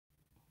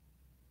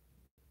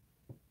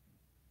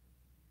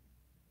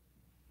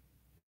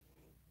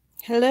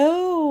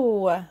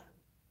Hello.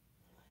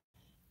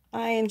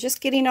 I am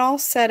just getting all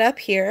set up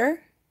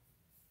here.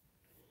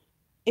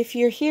 If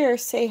you're here,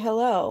 say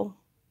hello.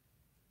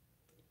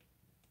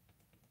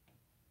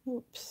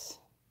 Oops.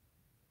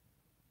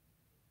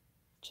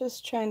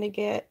 Just trying to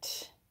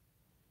get,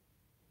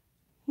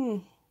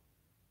 there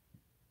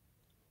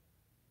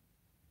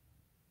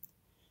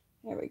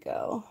we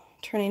go.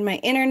 Turning my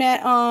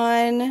internet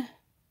on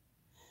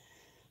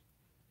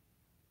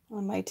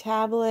my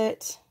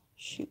tablet.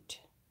 Shoot.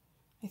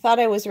 I thought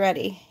I was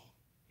ready.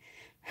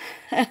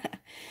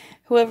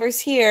 Whoever's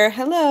here,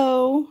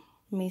 hello.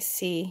 Let me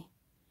see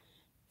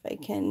if I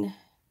can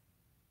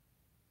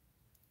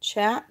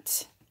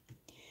chat.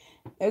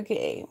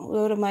 Okay,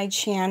 go to my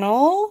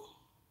channel.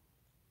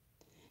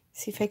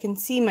 See if I can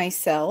see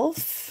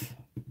myself.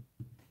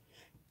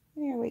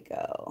 There we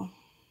go.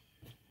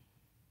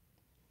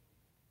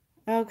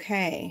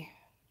 Okay,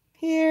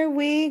 here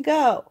we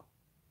go.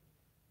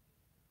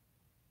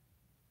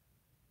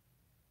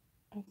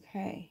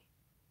 Okay.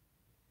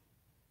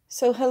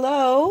 So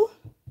hello.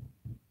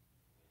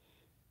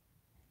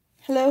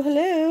 Hello,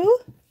 hello.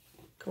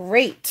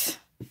 Great.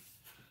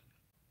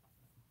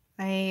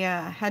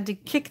 I had to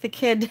kick the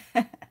kid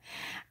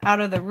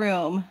out of the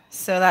room,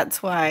 so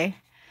that's why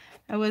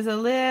I was a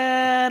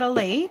little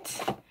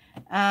late.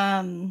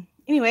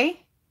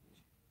 Anyway,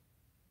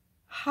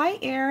 hi,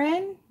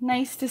 Erin.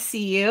 Nice to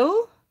see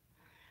you.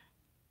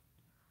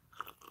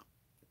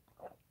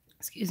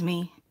 Excuse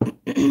me.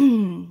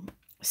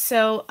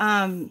 So,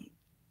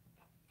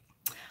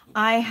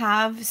 I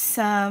have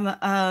some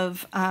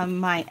of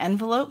my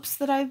envelopes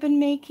that I've been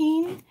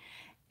making,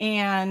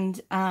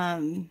 and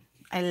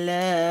I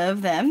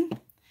love them.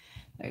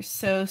 They're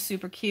so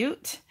super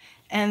cute.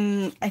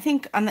 And I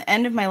think on the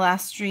end of my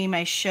last stream,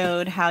 I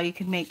showed how you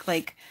could make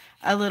like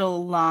a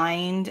little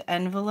lined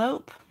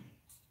envelope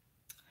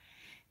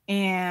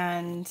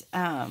and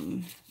a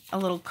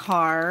little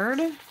card.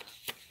 I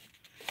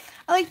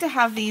like to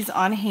have these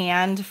on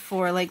hand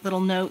for like little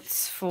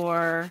notes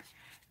for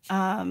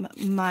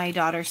my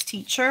daughter's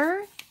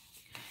teacher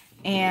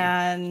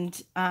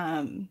and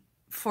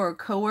for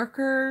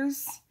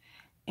coworkers.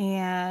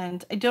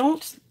 And I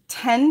don't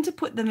tend to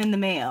put them in the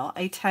mail.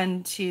 I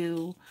tend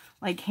to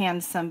like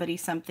hand somebody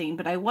something,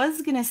 but I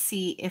was gonna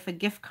see if a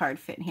gift card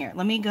fit in here.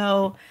 Let me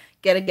go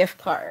get a gift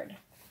card.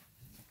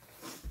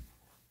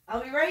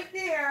 I'll be right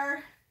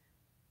there.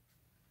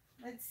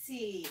 Let's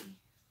see.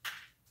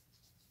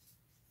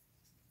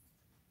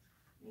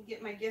 Let me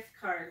get my gift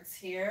cards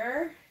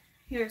here.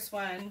 Here's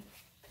one.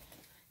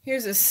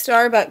 Here's a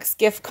Starbucks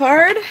gift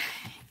card,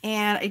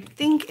 and I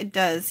think it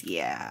does,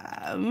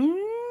 yeah.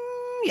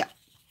 Yeah.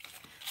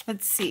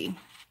 Let's see.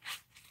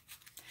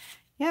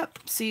 Yep,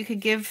 so you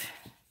could give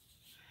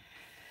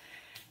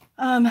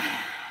a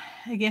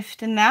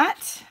gift in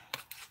that.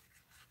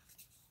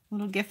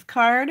 Little gift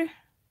card.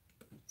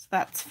 So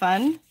that's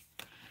fun.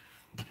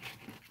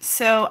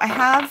 So I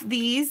have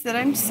these that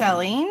I'm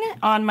selling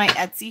on my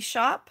Etsy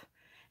shop.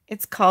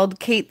 It's called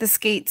Kate the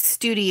Skate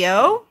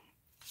Studio.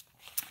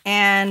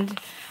 And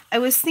I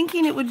was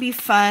thinking it would be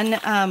fun.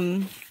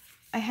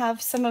 I have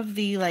some of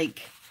the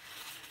like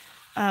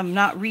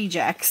not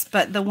rejects,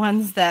 but the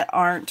ones that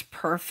aren't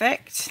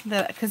perfect,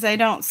 because I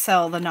don't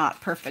sell the not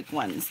perfect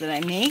ones that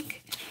I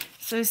make.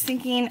 So I was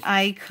thinking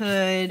I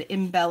could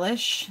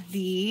embellish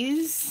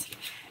these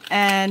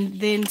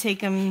and then take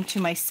them to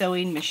my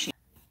sewing machine.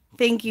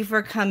 Thank you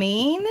for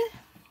coming.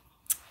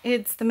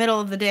 It's the middle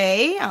of the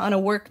day on a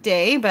work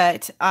day,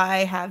 but I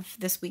have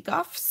this week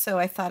off, so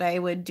I thought I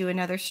would do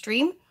another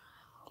stream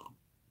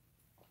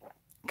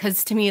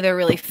because to me they're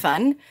really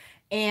fun.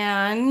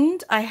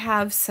 And I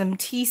have some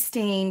tea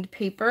stained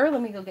paper.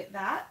 Let me go get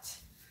that.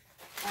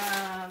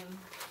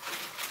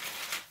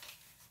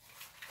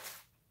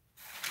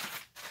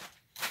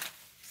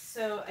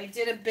 So I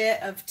did a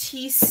bit of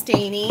tea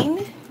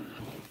staining,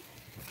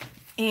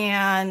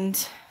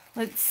 and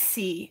let's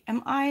see,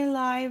 am I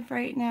live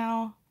right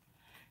now?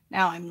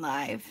 Now I'm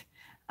live.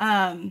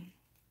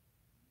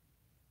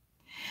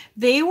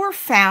 They were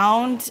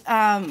found,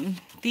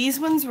 these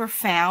ones were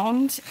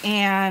found,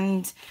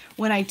 and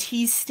when I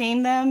tea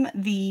stain them,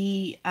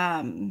 the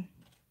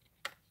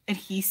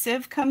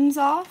adhesive comes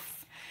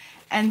off,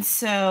 and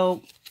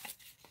so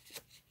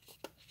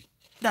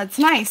that's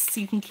nice.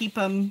 You can keep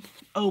them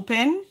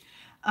open.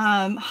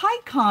 Hi,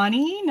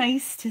 Connie.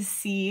 Nice to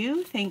see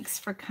you. Thanks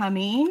for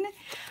coming.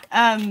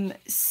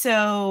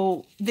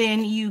 So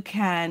then you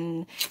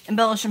can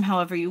embellish them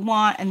however you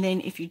want, and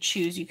then if you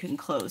choose, you can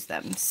close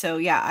them. So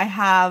yeah,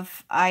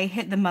 I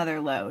hit the mother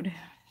load,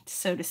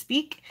 so to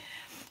speak.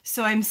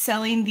 So I'm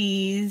selling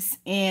these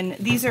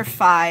these are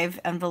 5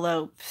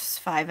 envelopes.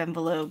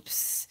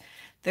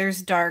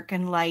 There's dark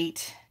and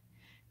light.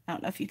 I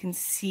don't know if you can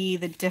see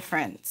the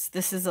difference.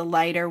 This is a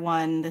lighter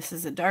one. This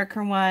is a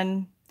darker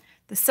one.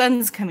 The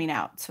sun's coming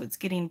out, so it's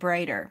getting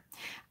brighter.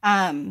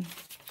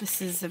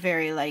 This is a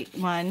very light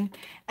one.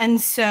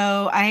 And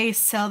so I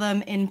sell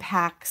them in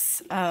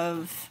packs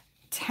of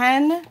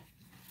 10.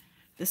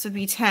 This would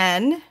be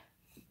 10.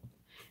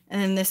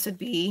 And then this would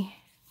be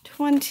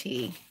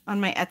 $20 on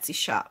my Etsy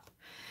shop.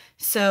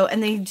 So,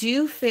 and they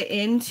do fit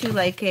into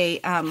like a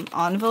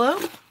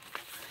envelope.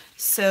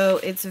 So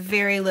it's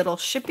very little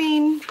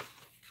shipping.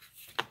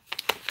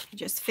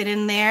 Just fit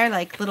in there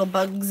like little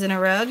bugs in a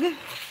rug.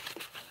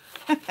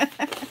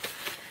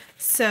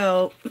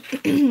 So,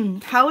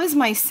 how is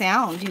my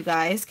sound, you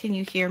guys? Can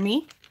you hear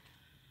me?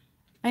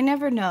 I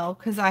never know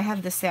because I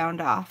have the sound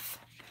off.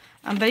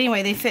 But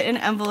anyway, they fit in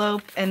an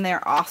envelope and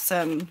they're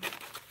awesome.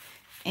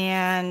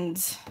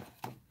 And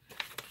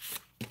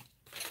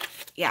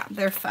yeah,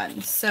 they're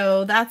fun.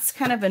 So that's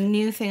kind of a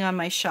new thing on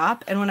my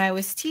shop. And when I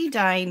was tea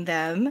dyeing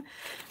them,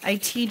 I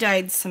tea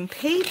dyed some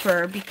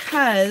paper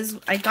because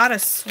I got a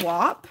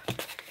swap.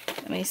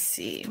 Let me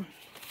see.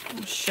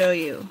 I'll show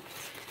you.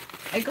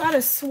 I got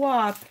a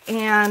swap,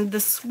 and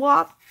the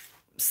swap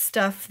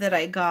stuff that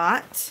I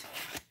got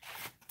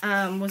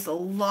was a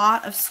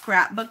lot of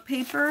scrapbook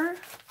paper.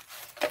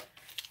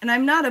 And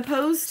I'm not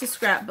opposed to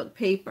scrapbook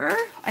paper.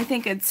 I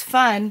think it's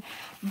fun.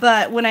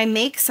 But when I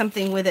make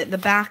something with it, the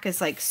back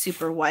is like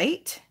super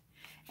white.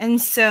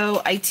 And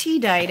so I tea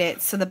dyed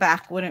it so the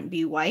back wouldn't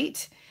be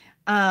white.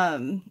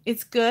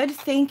 It's good.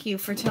 Thank you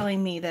for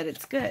telling me that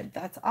it's good.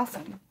 That's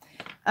awesome.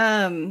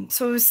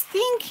 So I was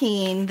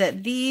thinking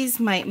that these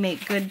might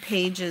make good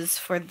pages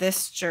for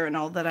this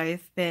journal that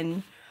I've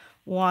been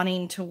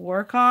wanting to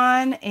work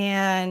on,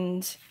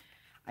 and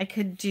I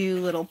could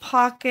do little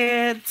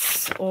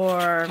pockets,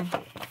 or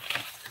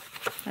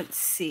let's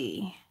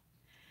see.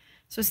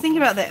 So I was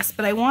thinking about this,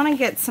 but I want to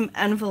get some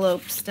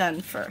envelopes done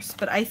first,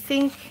 but I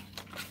think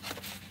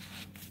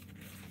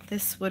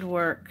this would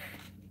work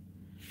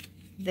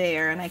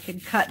there, and I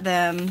could cut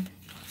them.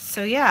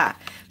 So yeah,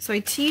 so I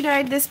tea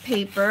dyed this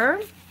paper,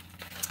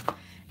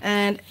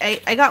 and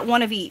I got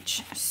one of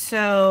each.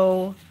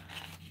 So,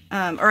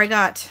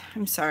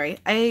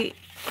 I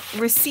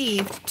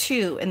received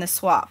two in the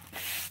swap.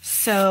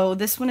 So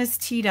this one is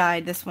tea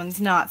dyed, this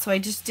one's not. So I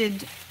just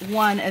did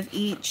one of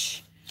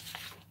each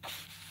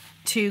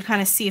to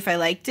kind of see if I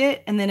liked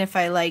it. And then if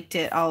I liked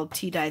it, I'll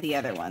tea dye the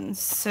other ones.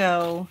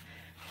 So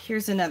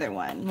here's another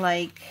one.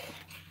 Like,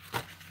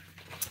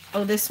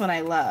 oh, this one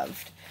I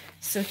loved.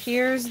 So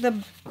here's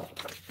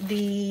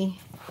the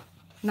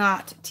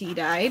not tea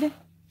dyed.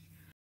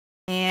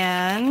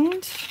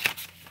 And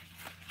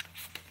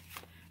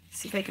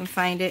see if I can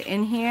find it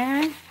in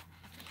here.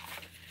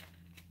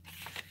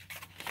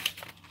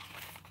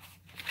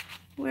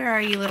 Where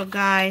are you, little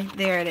guy?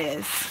 There it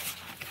is.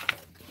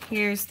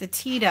 Here's the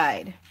tea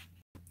dyed.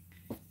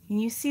 Can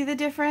you see the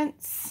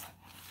difference?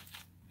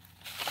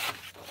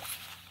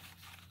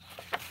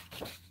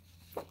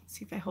 Let's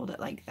see if I hold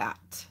it like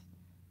that.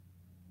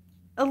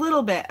 A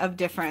little bit of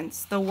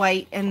difference, the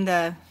white and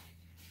the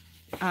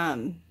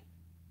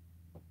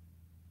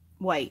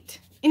white.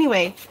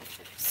 Anyway,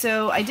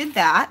 so I did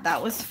that.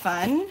 That was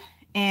fun.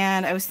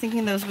 And I was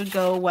thinking those would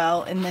go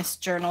well in this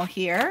journal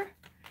here.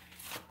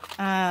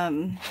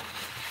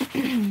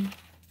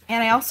 And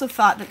I also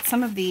thought that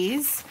some of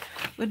these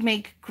would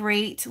make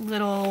great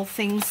little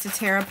things to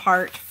tear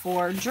apart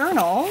for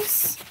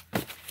journals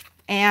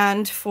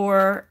and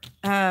for,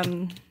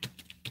 not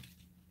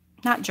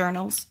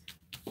journals,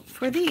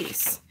 for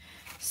these.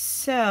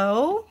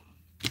 So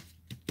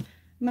I'm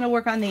going to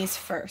work on these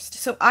first.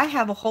 So I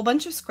have a whole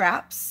bunch of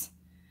scraps.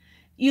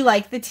 You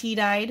like the tea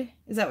dyed?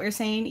 Is that what you're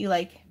saying? You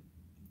like?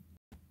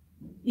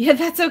 Yeah,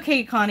 that's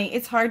okay, Connie.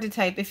 It's hard to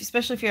type,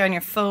 especially if you're on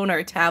your phone or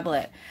a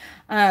tablet.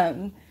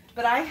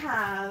 But I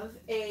have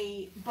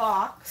a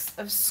box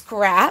of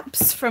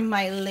scraps from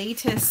my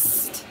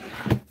latest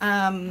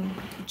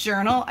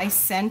journal. I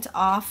sent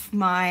off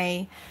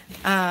my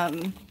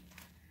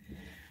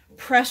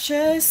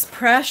precious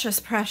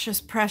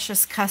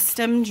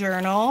custom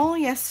journal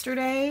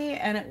yesterday,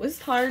 and it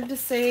was hard to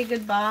say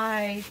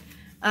goodbye.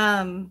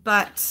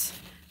 But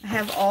I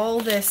have all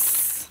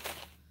this.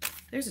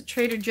 There's a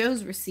Trader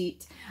Joe's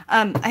receipt.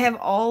 I have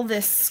all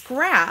this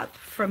scrap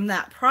from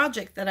that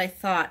project that I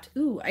thought,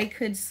 ooh, I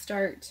could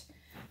start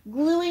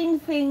gluing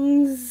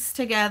things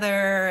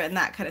together and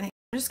that kind of thing.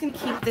 I'm just going to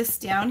keep this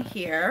down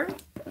here.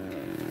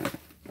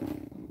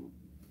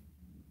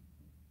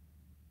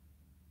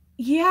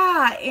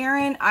 Yeah,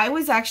 Erin, I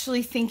was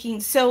actually thinking,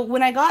 so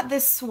when I got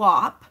this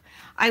swap,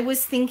 I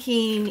was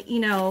thinking, you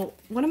know,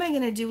 what am I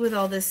going to do with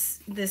all this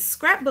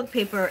scrapbook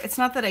paper? It's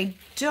not that I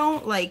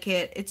don't like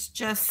it. It's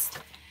just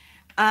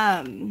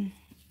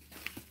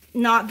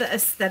not the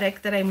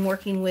aesthetic that I'm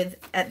working with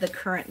at the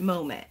current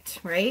moment,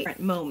 right?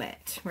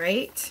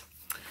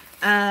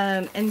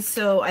 And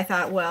so I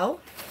thought, well,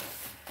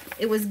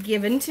 it was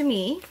given to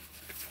me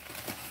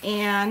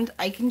and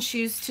I can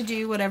choose to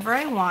do whatever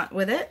I want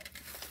with it.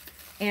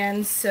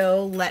 And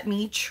so let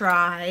me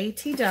try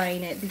tea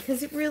dyeing it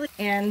because it really,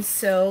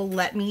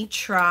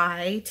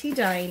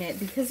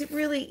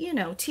 you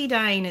know, tea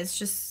dyeing is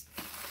just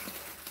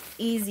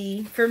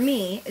easy. For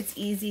me, it's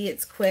easy,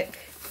 it's quick.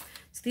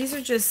 So these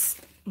are just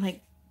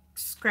like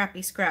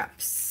scrappy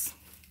scraps.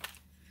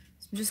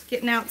 So I'm just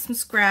getting out some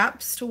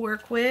scraps to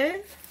work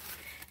with.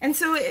 And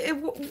so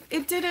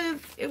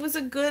it was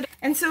a good,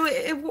 and so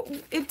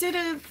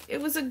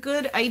it was a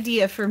good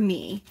idea for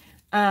me.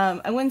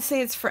 I wouldn't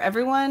say it's for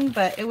everyone,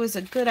 but it was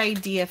a good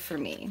idea for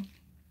me.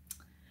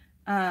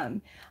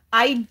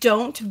 I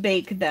don't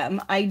bake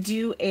them. I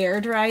do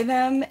air dry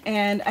them,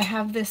 and I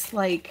have this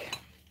like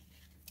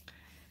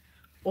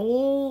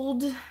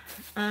old,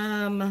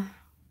 how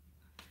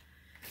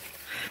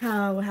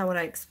would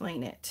I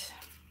explain it?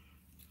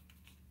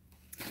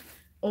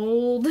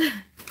 Old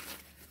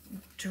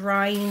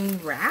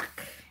drying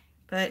rack,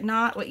 but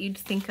not what you'd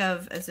think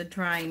of as a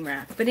drying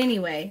rack. But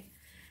anyway,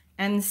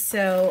 and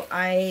so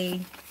I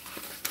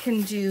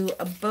can do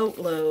a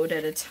boatload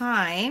at a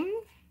time,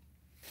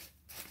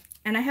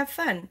 and I have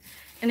fun.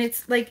 And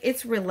it's like,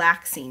 it's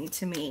relaxing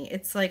to me.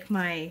 It's like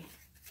my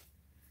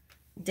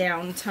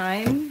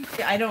downtime.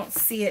 I don't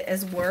see it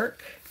as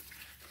work.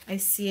 I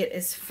see it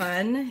as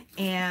fun.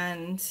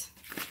 And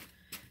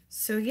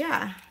so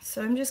yeah,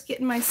 so I'm just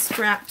getting my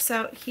scraps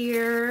out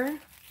here.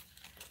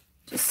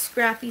 Just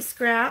scrappy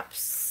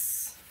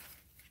scraps.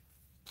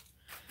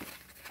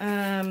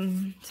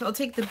 So I'll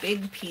take the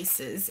big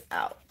pieces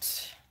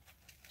out.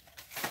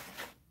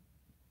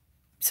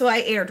 So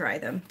I air dry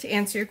them. To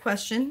answer your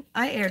question,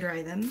 I air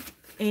dry them.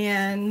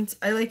 And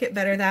I like it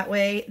better that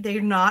way.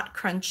 They're not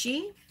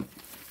crunchy.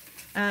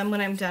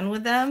 When I'm done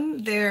with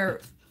them,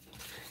 they're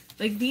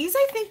like, these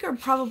I think are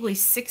probably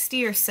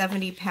 60 or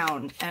 70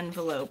 pound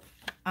envelope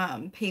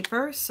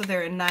paper. So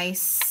they're a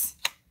nice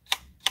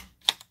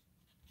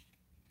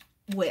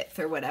width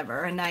or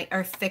whatever,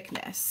 or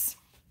thickness.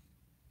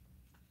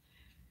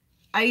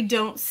 I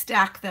don't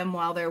stack them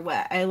while they're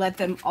wet. I let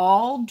them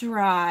all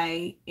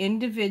dry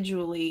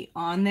individually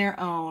on their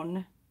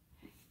own,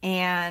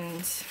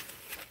 and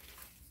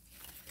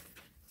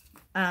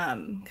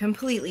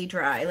completely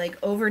dry, like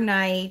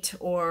overnight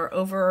or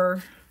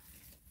over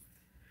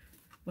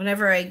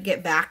whenever I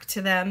get back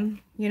to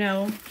them. You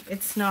know,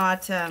 it's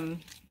not a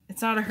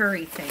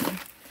hurry thing.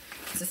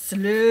 It's a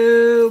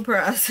slow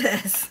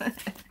process.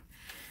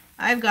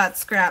 I've got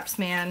scraps,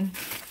 man.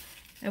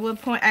 At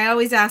what point, I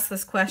always ask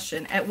this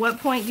question, at what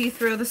point do you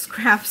throw the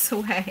scraps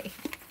away?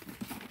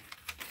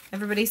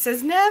 Everybody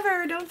says,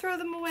 never, don't throw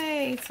them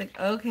away. It's like,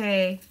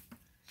 okay.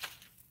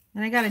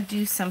 And I got to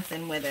do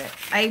something with it.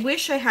 I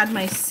wish I had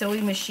my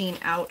sewing machine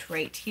out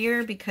right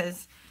here,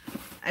 because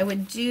I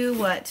would do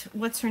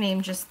what's her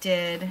name just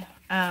did,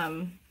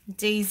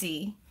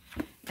 Daisy,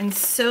 and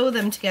sew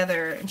them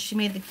together. And she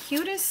made the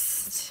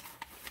cutest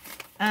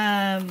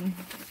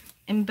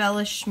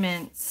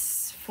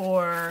embellishments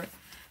for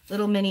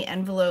little mini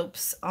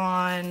envelopes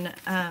on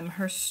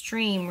her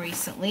stream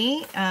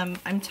recently.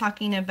 I'm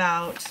talking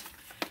about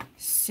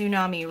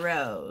Tsunami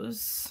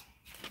Rose.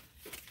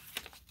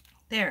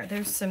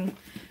 There's some.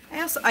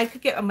 I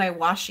could get my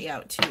washi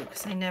out too,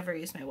 because I never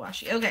use my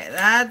washi. Okay,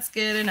 that's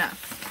good enough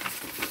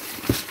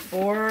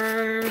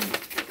for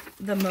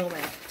the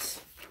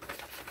moment.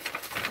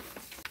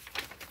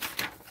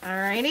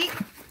 Alrighty.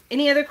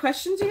 Any other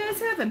questions you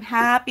guys have? I'm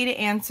happy to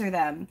answer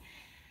them.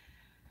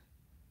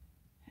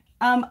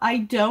 I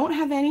don't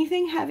have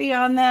anything heavy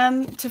on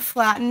them to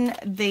flatten.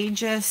 They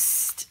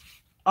just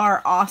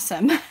are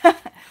awesome.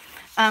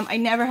 I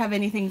never have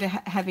anything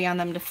heavy on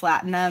them to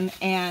flatten them.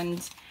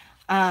 And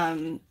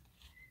I've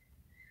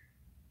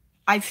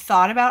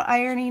thought about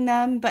ironing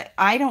them, but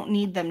I don't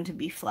need them to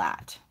be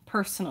flat,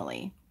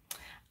 personally.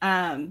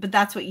 But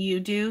that's what you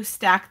do.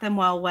 Stack them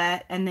while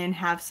wet and then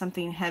have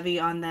something heavy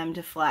on them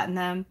to flatten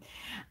them.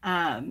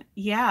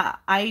 Yeah,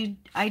 I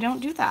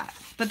don't do that,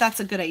 but that's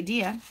a good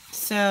idea.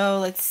 So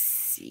let's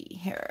see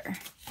here.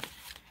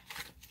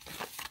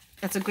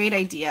 That's a great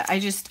idea. I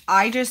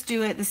just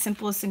do it the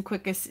simplest and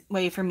quickest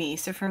way for me.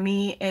 So for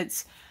me,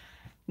 it's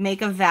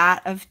make a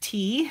vat of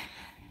tea,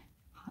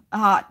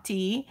 hot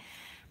tea,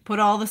 put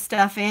all the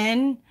stuff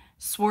in,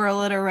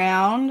 swirl it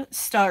around,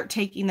 start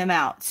taking them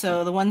out.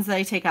 So the ones that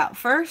I take out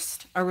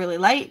first are really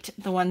light.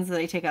 The ones that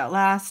I take out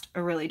last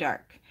are really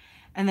dark.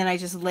 And then I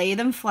just lay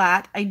them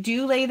flat. I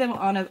do lay them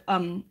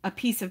on a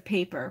piece of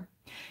paper.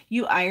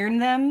 You iron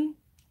them,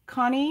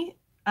 Connie?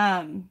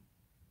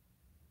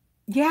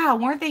 Yeah,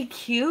 weren't they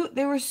cute?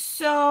 They were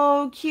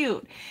so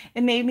cute.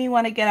 It made me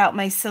want to get out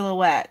my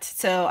silhouette.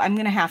 So I'm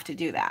going to have to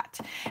do that.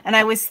 And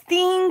I was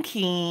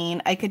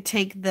thinking I could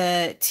take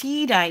the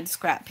tea-dyed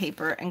scrap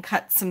paper and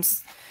cut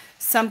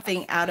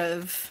something out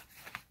of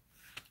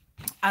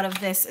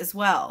this as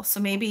well. So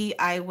maybe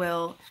I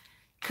will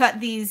cut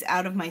these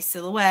out of my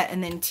silhouette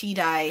and then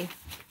tea-dye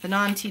the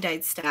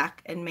non-tea-dyed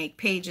stack and make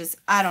pages.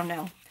 I don't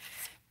know.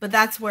 But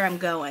that's where I'm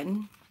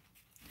going.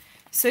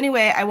 So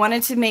anyway, I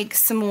wanted to make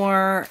some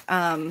more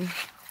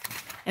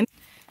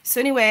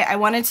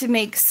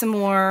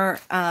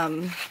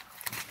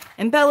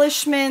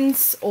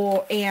embellishments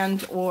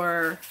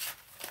or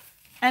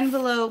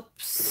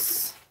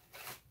envelopes.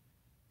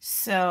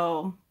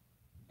 So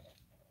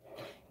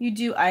you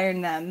do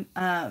iron them.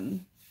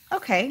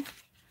 Okay,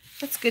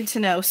 that's good to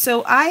know.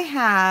 So I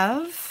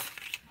have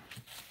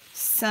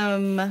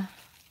some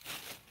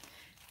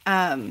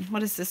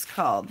what is this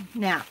called?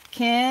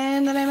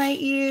 Napkin that I might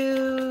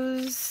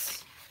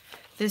use.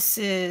 This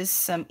is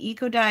some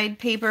eco-dyed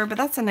paper, but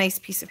that's a nice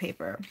piece of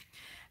paper.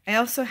 I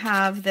also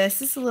have this.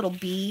 This is a little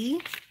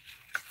bee.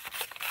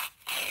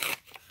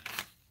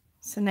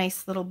 It's a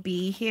nice little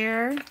bee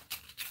here.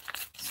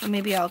 So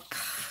maybe I'll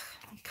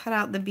cut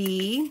out the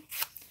bee.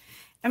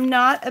 I'm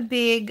not a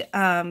big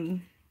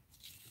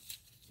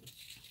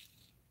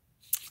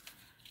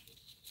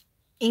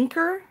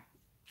inker,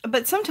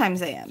 but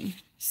sometimes I am.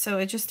 So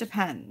it just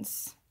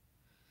depends.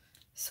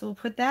 So we'll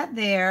put that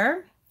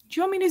there. Do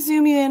you want me to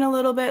zoom you in a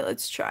little bit?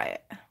 Let's try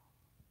it. Let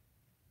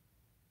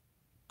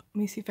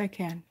me see if I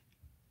can.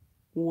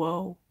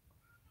 Whoa.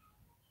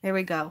 There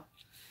we go.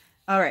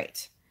 All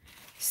right.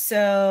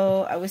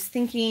 So I was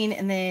thinking,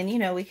 and then, you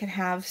know, we could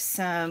have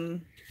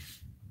some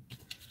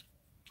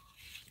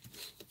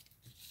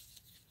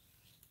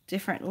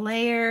different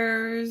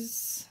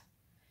layers.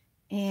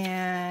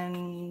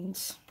 And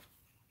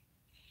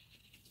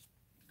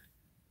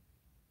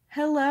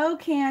hello,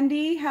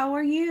 Candy. How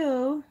are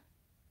you?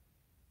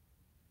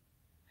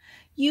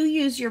 You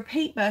use your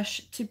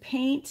paintbrush to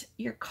paint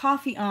your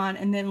coffee on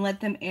and then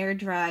let them air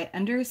dry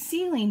under a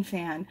ceiling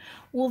fan.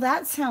 Well,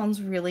 that sounds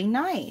really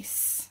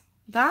nice.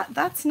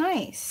 That's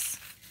nice.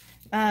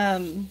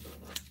 I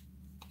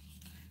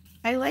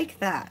like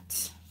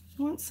that.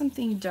 I want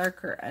something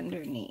darker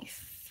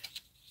underneath.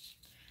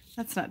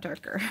 That's not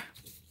darker.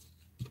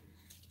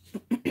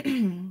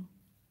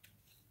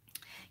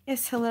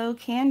 Yes, hello,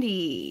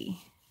 Candy.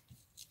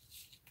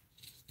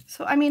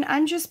 So, I mean,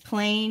 I'm just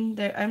playing.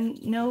 I'm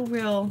no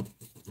real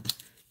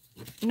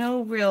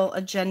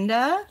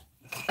agenda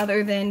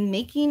other than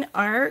making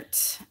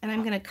art. And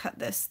I'm going to cut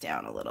this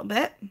down a little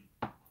bit.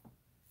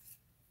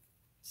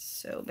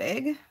 So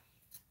big.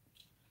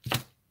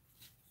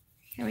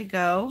 Here we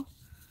go.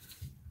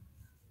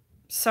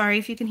 Sorry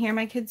if you can hear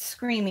my kids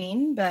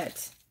screaming,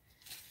 but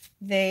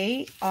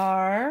they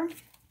are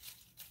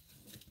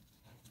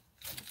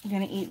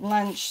going to eat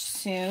lunch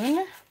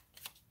soon.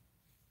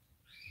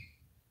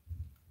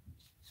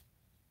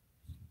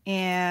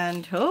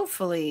 And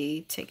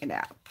hopefully take a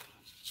nap.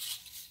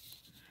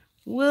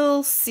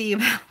 We'll see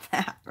about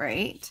that,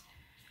 right?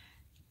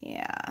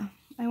 Yeah.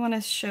 I want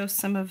to show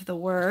some of the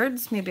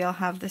words. Maybe I'll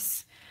have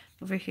this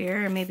over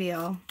here, or maybe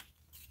I'll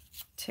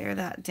tear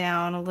that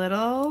down a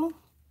little.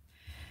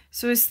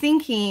 So I was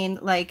thinking,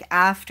 like,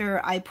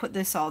 after I put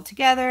this all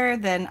together,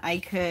 then I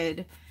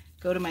could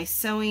go to my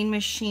sewing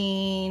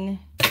machine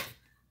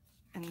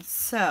and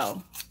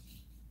sew.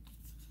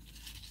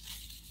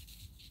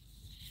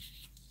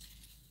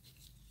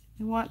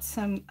 I want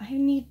some, I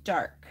need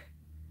dark.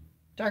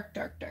 Dark.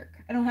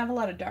 I don't have a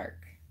lot of dark.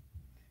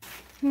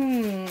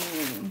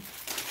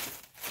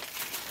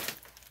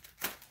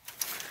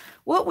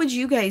 What would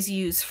you guys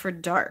use for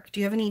dark? Do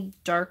you have any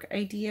dark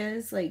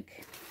ideas?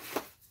 Like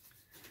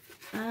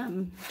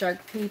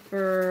dark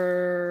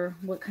paper.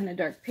 What kind of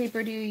dark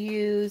paper do you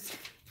use?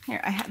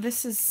 Here, I have,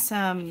 this is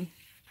some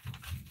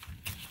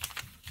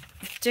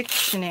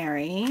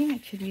dictionary.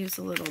 I could use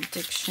a little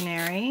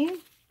dictionary.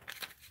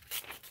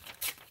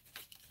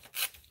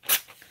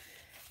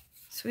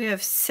 So we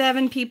have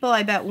 7 people.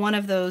 I bet one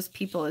of those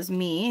people is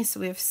me. So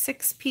we have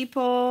 6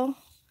 people.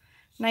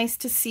 Nice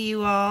to see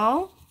you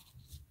all.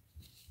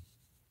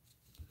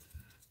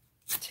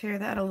 Tear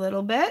that a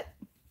little bit.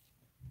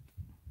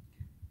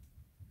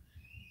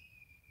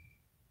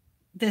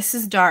 This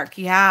is dark.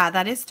 Yeah,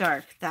 that is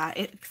dark.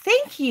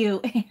 Thank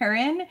you,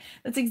 Erin.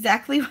 That's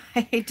exactly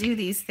why I do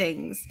these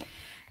things.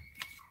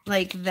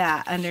 Like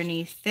that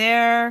underneath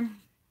there.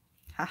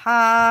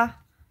 Ha-ha.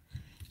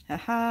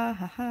 Ha-ha,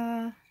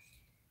 ha-ha.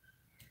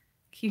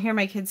 Can you hear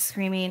my kids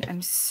screaming?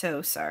 I'm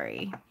so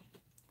sorry.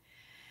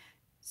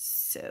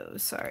 So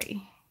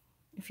sorry.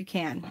 If you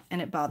can,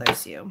 and it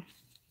bothers you.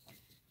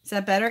 Is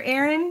that better,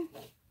 Erin?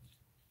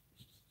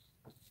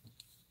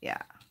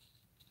 Yeah.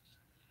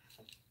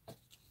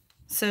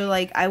 So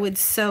like I would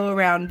sew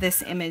around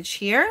this image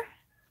here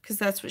because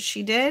that's what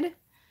she did.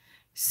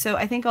 So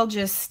I think I'll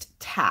just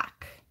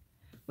tack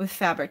with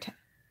fabric.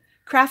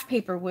 Craft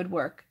paper would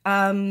work.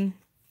 Yeah,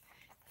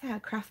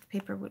 craft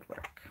paper would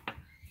work.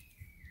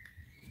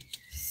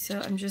 So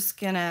I'm just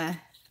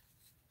gonna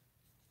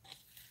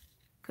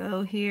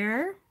go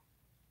here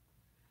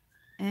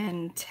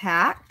and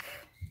tack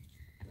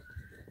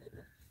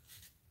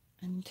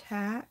and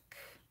tack.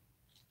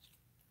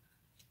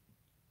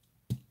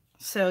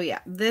 So yeah,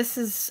 this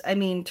is, I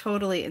mean,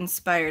 totally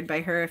inspired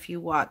by her. If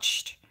you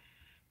watched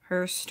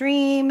her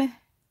stream,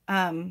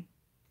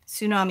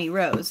 Tsunami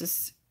Rose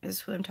is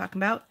who I'm talking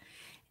about.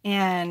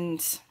 And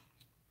here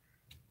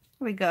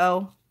we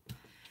go.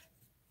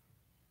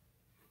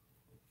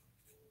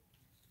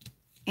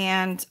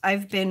 And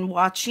I've been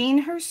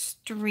watching her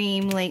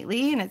stream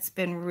lately, and it's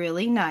been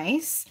really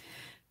nice.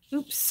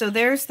 Oops, so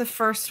there's the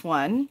first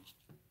one.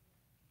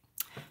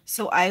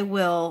 So I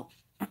will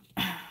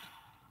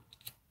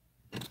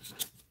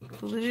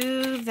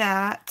glue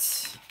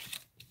that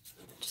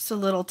just a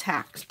little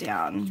tacked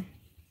down.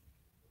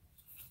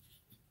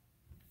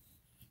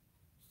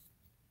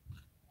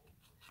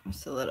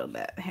 Just a little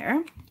bit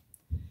here.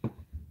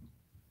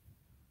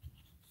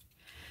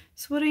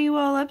 So what are you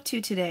all up to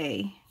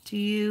today? Do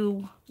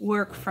you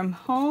work from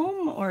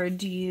home, or are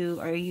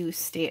you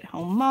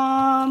stay-at-home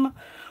mom,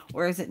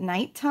 or is it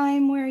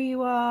nighttime where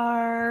you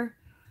are?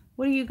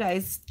 What are you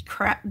guys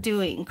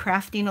doing?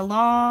 Crafting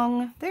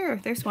along?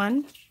 There's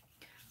one.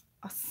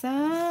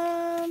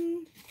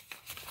 Awesome.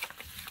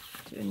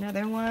 Do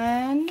another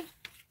one.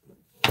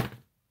 I'm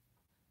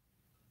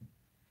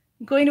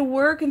going to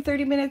work in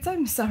 30 minutes.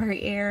 I'm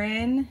sorry,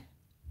 Erin.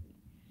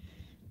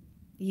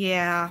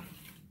 Yeah.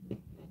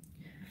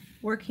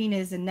 Working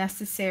is a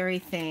necessary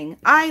thing.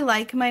 I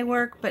like my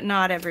work, but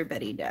not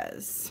everybody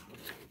does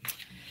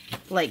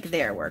like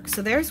their work.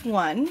 So there's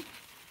one.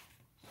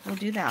 We'll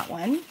do that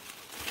one.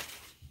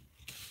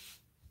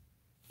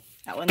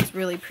 That one's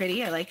really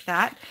pretty. I like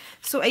that.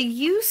 So I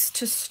used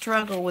to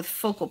struggle with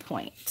focal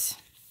point.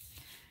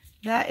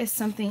 That is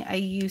something I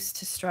used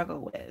to struggle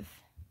with.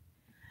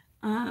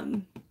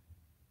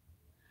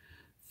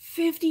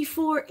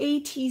 54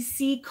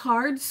 ATC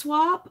card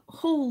swap.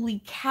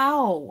 Holy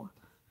cow.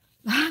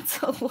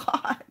 That's a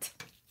lot.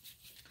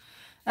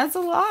 That's a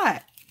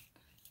lot.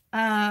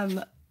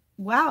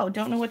 Wow,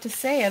 don't know what to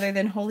say other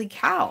than holy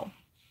cow.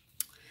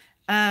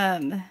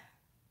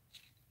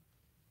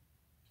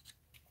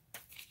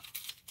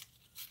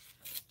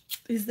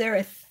 Is there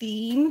a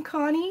theme,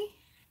 Connie?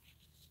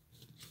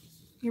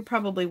 You're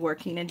probably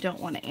working and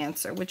don't want to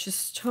answer, which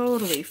is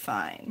totally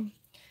fine.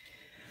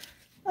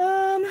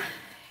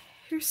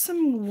 Here's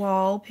some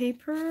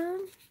wallpaper.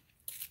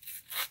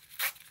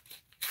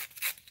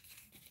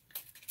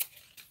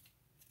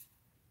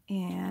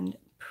 And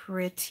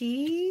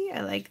pretty. I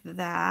like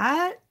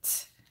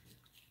that.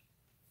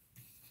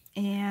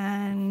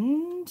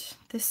 And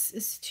this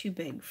is too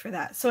big for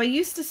that. So I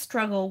used to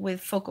struggle with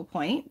focal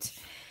point.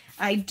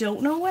 I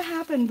don't know what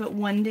happened, but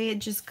one day it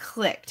just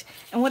clicked.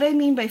 And what I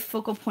mean by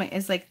focal point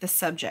is like the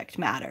subject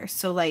matter.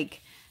 So like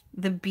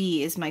the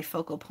bee is my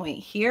focal point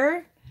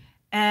here.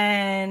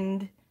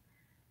 And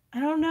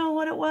I don't know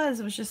what it was.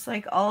 It was just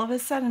like all of a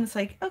sudden it's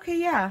like, okay,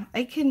 yeah,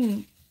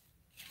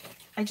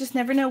 I just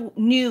never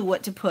knew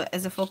what to put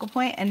as a focal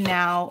point, and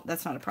now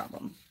that's not a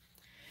problem.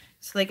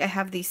 So like I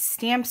have these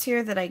stamps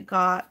here that I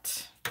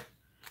got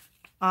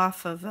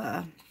off of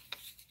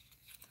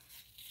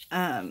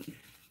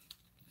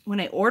when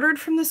I ordered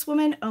from this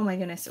woman. Oh my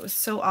goodness, it was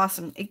so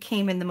awesome. It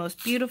came in the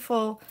most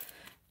beautiful,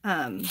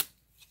 I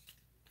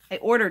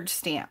ordered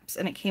stamps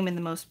and it came in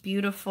the most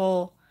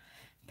beautiful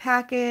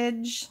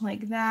package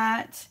like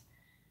that.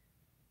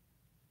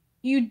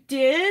 You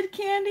did,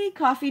 Candy?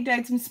 Coffee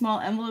dyed some small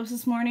envelopes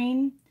this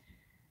morning.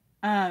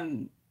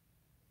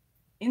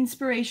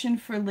 Inspiration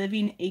for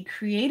living a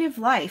creative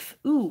life.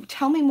 Ooh,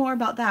 tell me more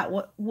about that.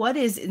 What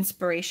is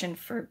inspiration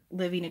for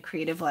living a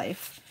creative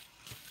life?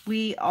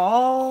 We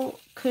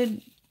all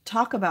could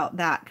talk about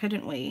that,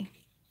 couldn't we?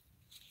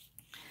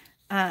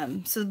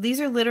 So these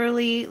are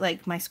literally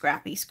like my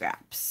scrappy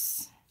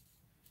scraps.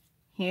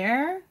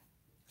 Here,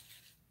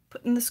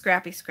 putting the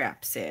scrappy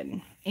scraps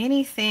in.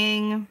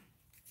 Anything.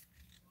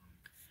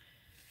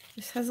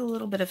 This has a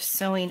little bit of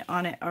sewing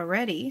on it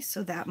already,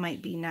 so that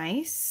might be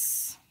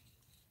nice.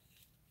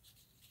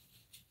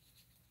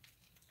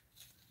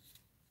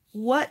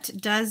 What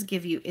does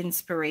give you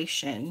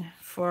inspiration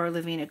for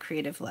living a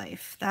creative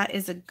life? That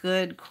is a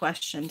good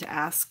question to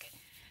ask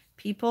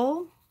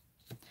people.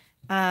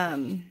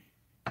 Because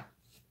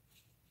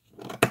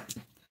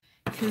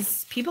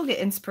people get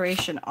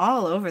inspiration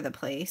all over the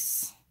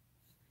place.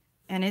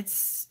 And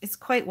it's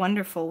quite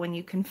wonderful when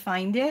you can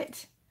find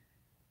it.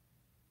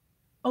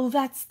 Oh,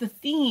 that's the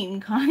theme,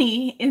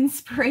 Connie.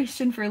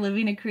 Inspiration for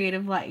living a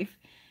creative life.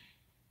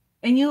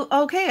 And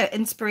okay, an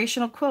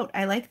inspirational quote.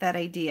 I like that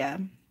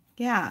idea.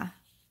 Yeah,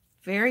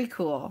 very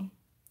cool.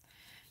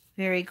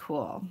 Very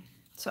cool.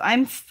 So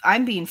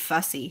I'm being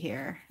fussy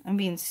here. I'm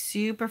being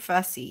super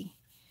fussy.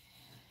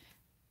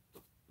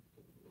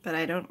 But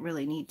I don't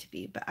really need to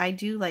be. But I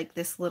do like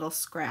this little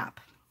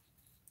scrap.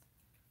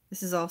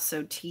 This is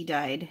also tea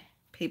dyed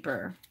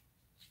paper.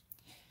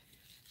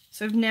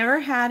 So I've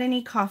never had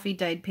any coffee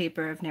dyed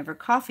paper. I've never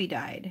coffee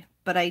dyed,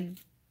 but I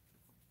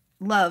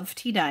love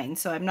tea dyeing,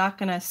 so I'm not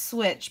going to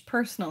switch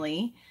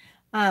personally.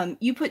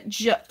 You put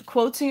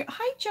quotes in your...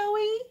 Hi,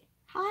 Joey.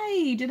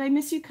 Hi, did I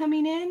miss you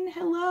coming in?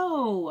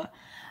 Hello.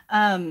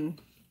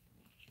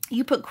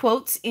 You put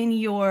quotes in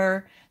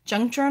your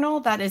junk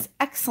journal. That is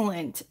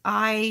excellent.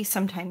 I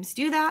sometimes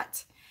do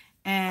that,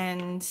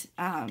 and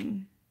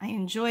I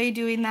enjoy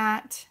doing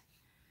that.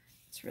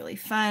 It's really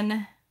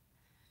fun.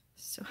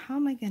 So how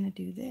am I going to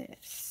do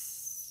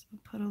this? I'll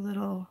put a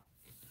little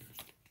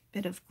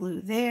bit of glue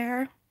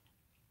there.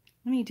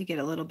 I need to get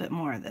a little bit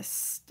more of this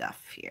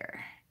stuff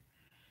here.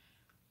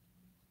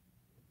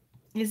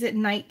 Is it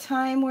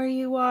nighttime where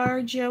you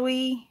are,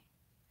 Joey?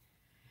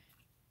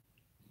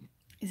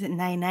 Is it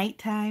night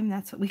time?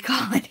 That's what we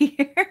call it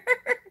here.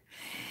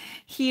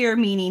 Here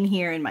meaning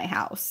here in my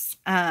house.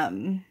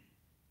 Yeah.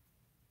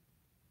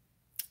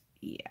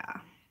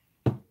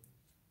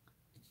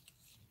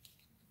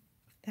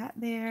 That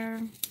there.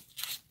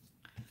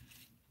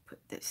 Put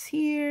this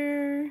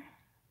here.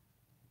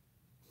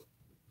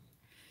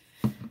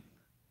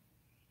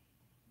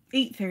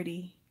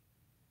 8:30.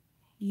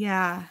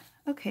 Yeah.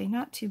 Okay,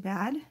 not too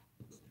bad.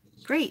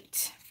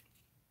 Great.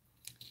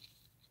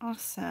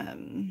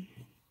 Awesome.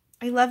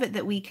 I love it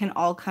that we can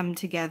all come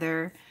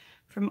together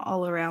from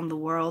all around the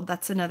world.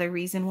 That's another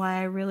reason why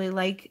I really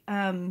like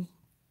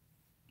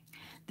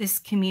this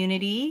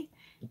community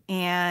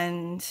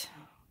and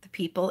the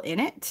people in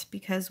it,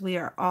 because we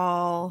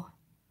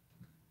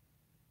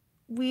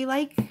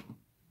like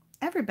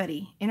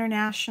everybody,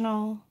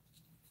 international,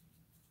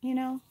 you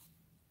know.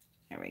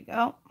 There we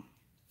go.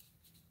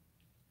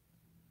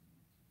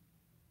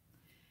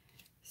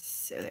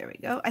 So there we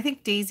go. I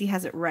think Daisy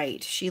has it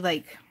right. She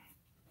like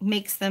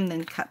makes them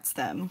then cuts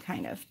them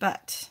kind of,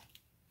 but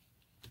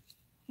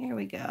here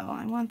we go.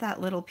 I want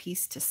that little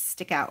piece to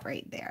stick out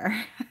right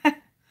there.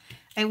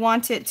 I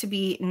want it to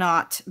be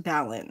not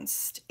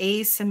balanced,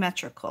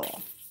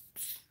 asymmetrical.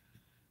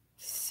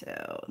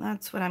 So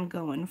that's what I'm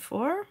going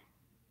for.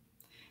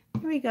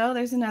 Here we go.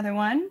 There's another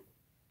one.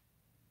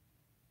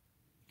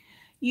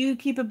 You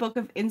keep a book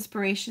of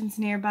inspirations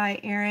nearby,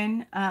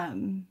 Erin.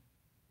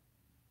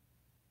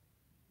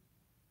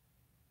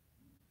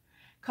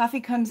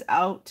 Coffee comes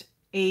out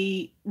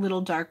a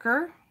little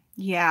darker.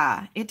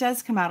 Yeah, it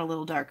does come out a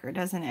little darker,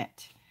 doesn't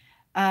it?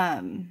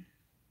 I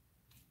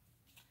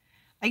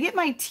get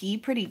my tea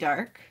pretty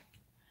dark.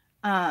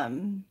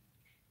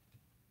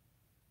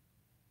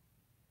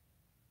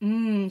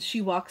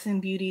 She Walks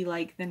in Beauty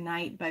Like the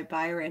Night by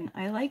Byron.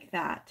 I like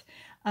that.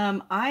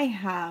 I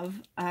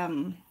have,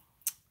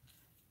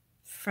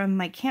 from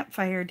my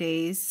campfire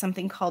days,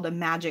 something called a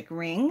magic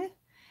ring,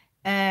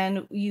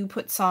 and you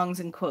put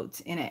songs and quotes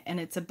in it, and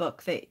it's a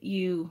book that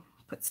you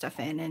put stuff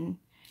in, and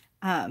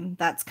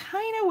that's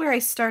kind of where I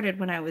started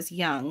when I was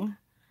young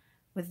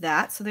with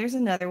that. So there's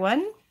another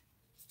one.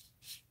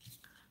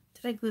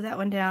 Did I glue that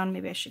one down?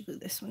 Maybe I should glue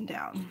this one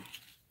down.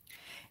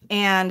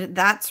 And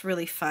that's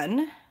really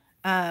fun.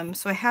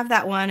 So I have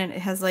that one, and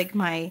it has like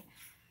my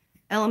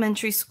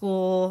elementary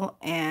school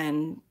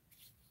and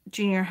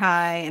junior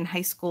high and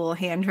high school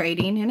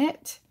handwriting in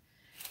it.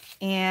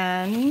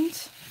 And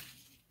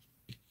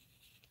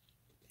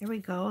there we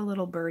go, a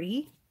little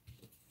birdie.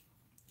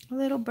 A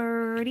little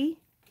birdie.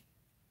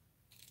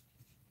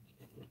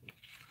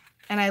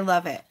 And I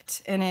love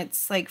it. And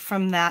it's like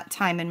from that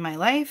time in my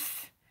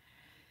life.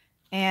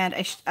 And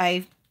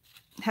I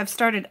have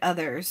started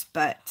others,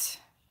 but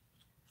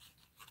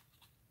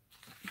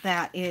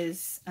that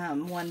is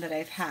one that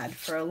I've had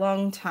for a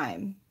long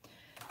time.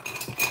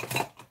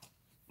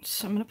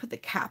 So I'm going to put the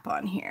cap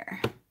on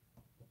here.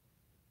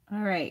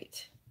 All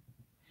right.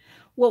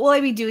 What will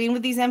I be doing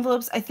with these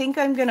envelopes? I think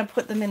I'm going to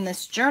put them in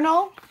this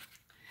journal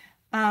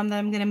that I'm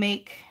going to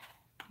make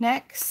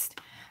next.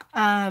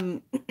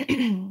 And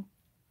I'm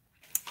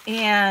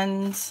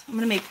going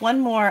to make one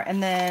more,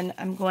 and then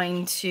I'm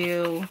going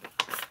to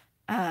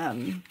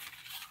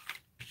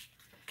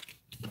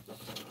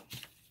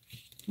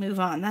move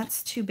on.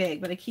 That's too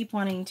big, but I keep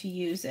wanting to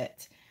use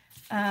it.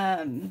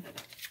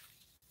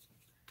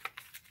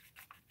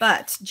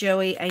 But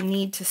Joey, I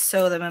need to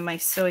sew them, and my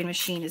sewing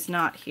machine is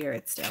not here.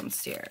 It's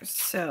downstairs.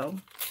 So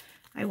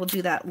I will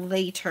do that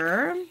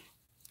later.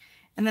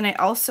 And then I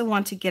also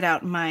want to get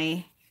out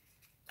my,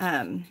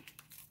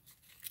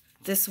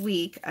 this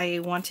week, I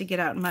want to get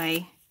out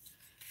my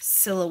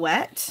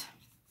silhouette,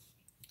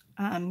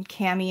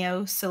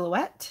 cameo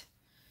silhouette,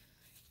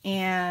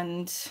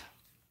 and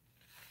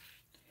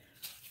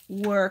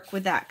work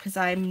with that, because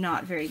I'm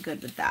not very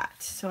good with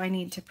that. So I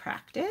need to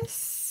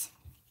practice.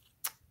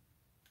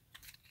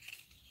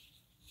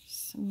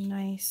 Some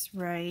nice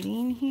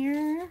writing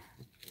here.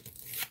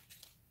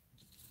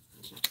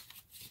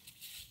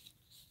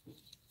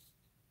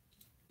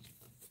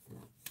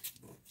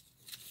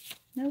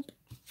 Nope.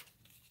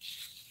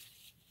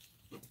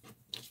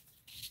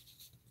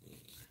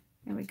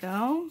 There we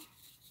go.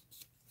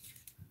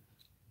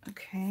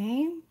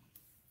 Okay.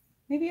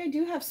 Maybe I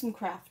do have some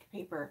craft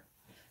paper.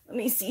 Let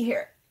me see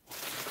here.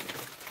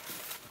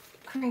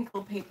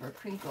 Crinkle paper,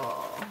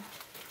 crinkle.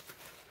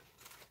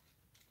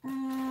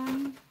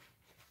 I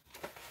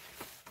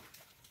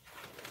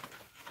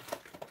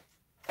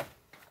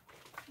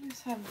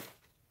just have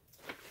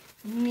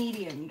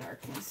medium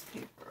darkness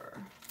paper.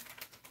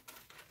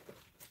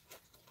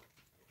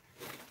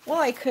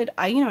 Well, you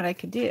know what I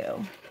could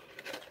do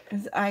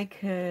is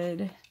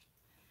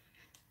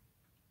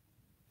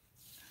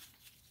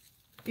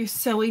your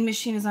sewing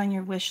machine is on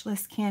your wish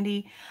list,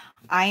 Candy.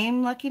 I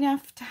am lucky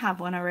enough to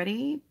have one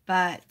already,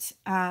 but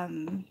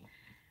I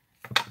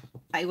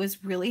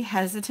was really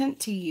hesitant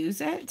to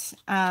use it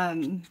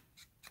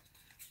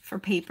for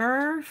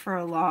paper for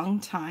a long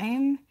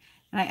time.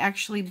 And I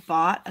actually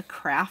bought a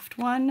craft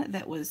one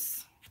that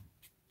was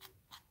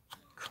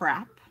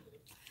crap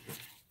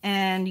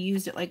and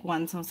used it like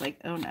once. I was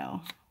like, oh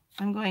no,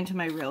 I'm going to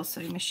my real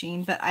sewing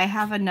machine. But I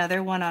have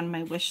another one on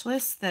my wish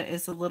list that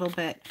is a little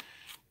bit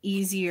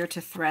easier to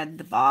thread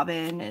the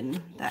bobbin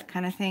and that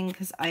kind of thing,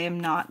 because I am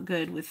not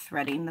good with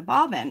threading the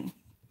bobbin.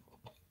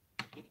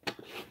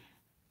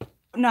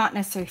 Not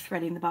necessarily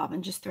threading the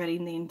bobbin, just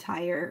threading the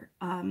entire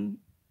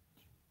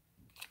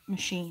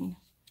machine.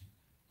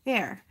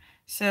 There.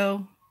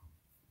 So,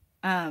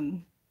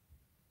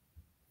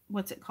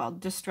 what's it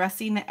called?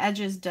 Distressing the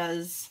edges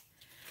does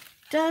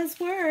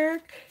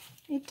work.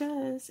 It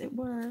does. It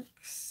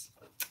works.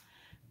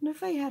 What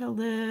if I had a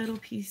little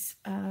piece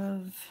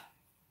of,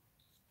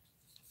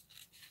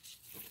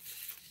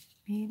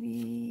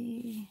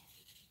 maybe,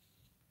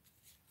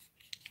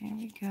 there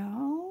we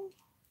go.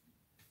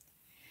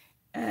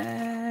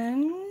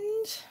 And,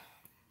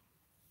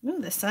 ooh,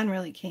 the sun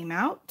really came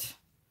out.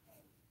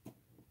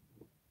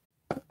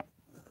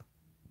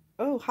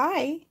 Oh,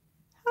 hi.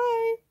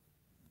 Hi.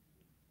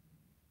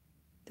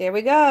 There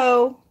we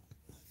go.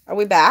 Are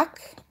we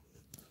back?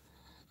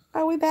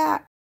 Are we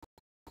back?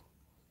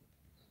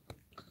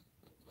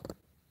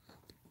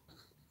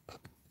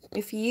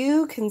 If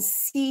you can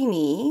see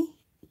me,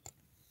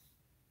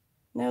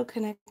 no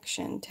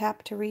connection.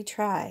 Tap to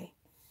retry.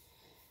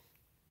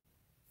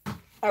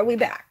 Are we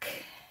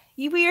back?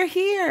 We are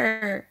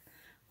here.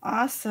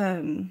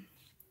 Awesome.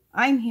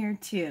 I'm here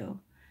too.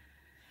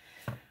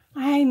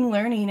 I'm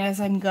learning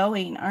as I'm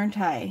going, aren't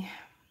I?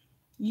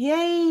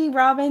 Yay,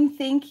 Robin.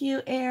 Thank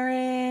you,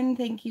 Erin.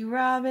 Thank you,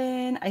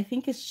 Robin. I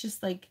think it's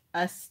just like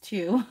us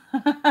two.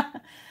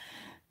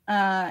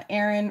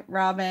 Erin,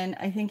 Robin,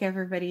 I think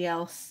everybody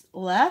else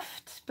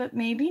left, but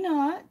maybe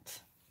not.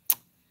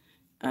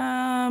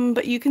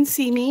 But you can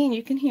see me and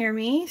you can hear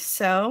me,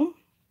 so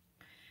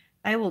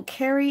I will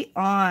carry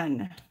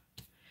on.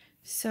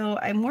 So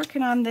I'm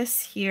working on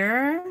this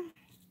here.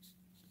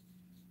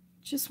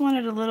 Just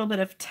wanted a little bit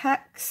of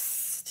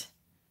text.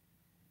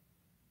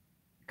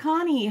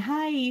 Connie,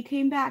 hi, you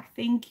came back.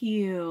 Thank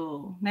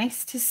you.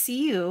 Nice to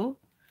see you.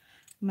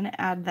 I'm going to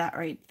add that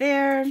right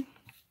there.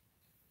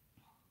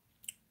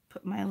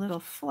 Put my little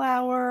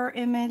flower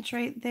image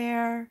right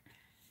there.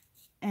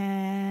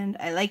 And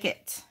I like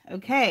it.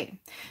 Okay.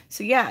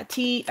 So yeah,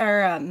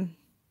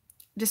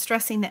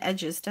 distressing the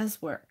edges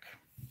does work.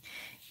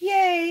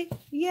 Yay.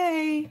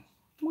 Yay.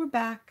 We're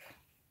back.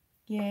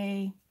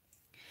 Yay.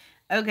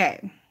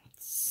 Okay.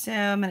 So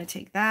I'm going to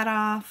take that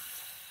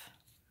off.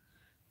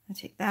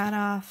 Take that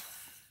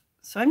off.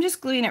 So I'm just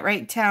gluing it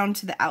right down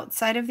to the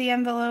outside of the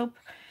envelope.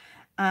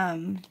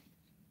 And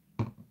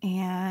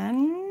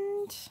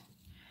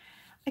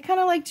I kind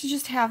of like to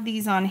just have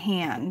these on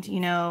hand. You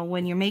know,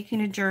 when you're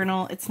making a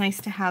journal, it's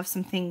nice to have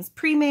some things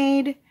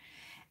pre-made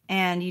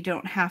and you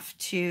don't have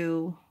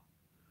to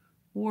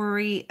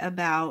worry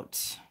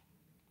about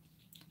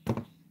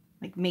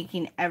like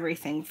making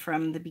everything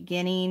from the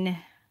beginning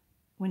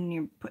when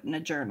you're putting a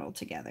journal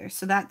together.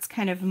 So that's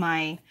kind of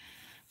my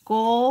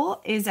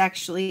goal, is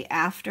actually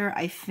after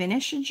I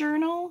finish a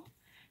journal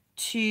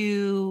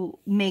to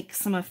make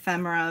some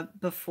ephemera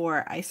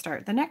before I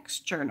start the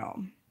next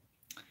journal.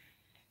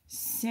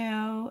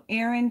 So,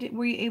 Erin,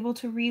 were you able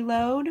to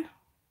reload?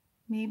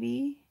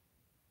 Maybe.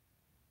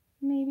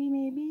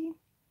 I'm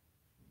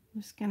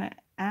just going to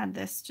add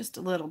this, just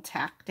a little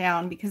tack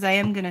down, because I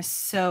am going to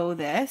sew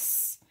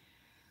this.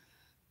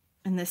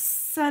 And the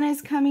sun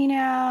is coming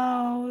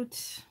out.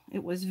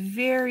 It was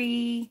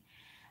very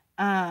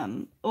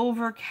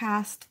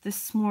overcast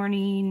this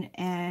morning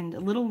and a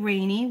little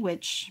rainy,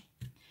 which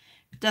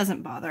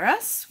doesn't bother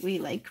us. We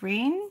like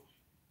rain.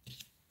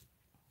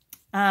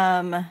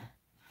 And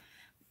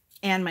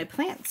my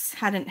plants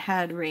hadn't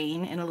had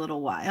rain in a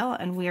little while,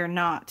 and we are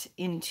not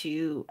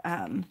into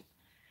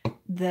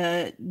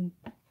the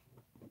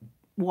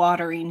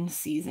watering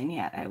season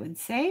yet, I would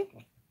say.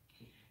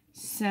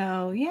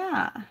 So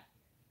yeah.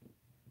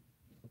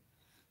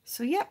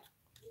 So yep.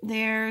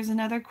 There's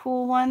another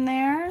cool one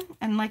there.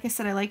 And like I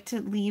said, I like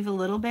to leave a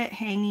little bit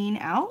hanging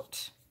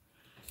out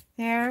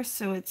there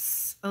so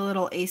it's a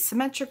little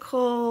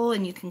asymmetrical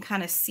and you can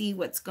kind of see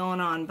what's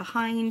going on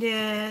behind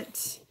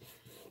it.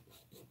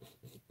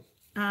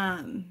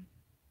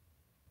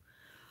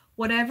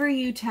 Whatever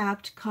you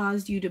tapped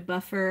caused you to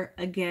buffer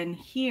again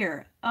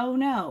here. Oh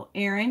no,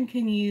 Erin,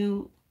 can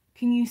you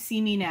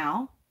see me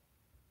now?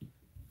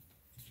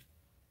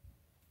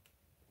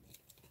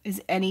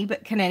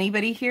 Can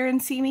anybody hear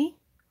and see me?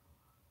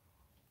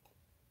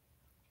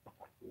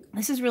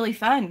 This is really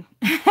fun.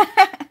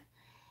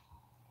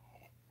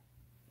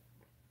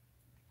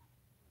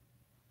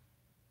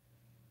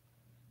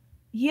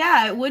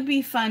 Yeah, it would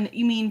be fun.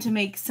 You mean to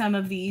make some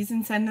of these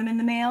and send them in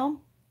the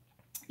mail?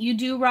 You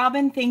do,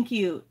 Robin? Thank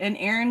you. And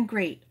Erin,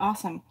 great.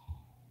 Awesome.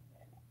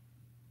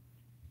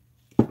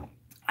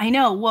 I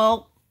know.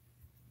 Well,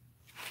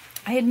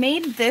 I had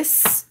made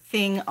this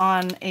thing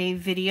on a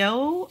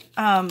video,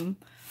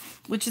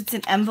 which it's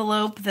an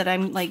envelope that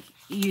I'm like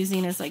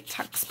using as like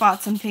tuck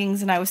spots and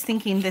things. And I was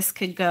thinking this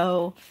could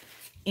go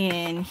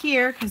in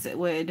here because it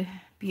would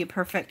be a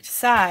perfect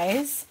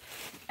size.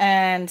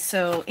 And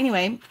so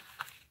anyway,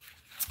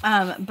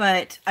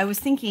 but I was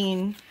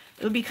thinking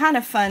it would be kind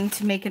of fun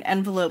to make an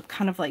envelope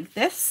kind of like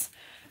this,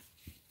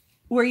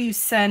 where you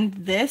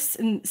send this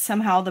and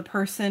somehow the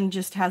person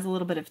just has a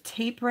little bit of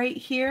tape right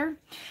here.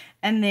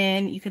 And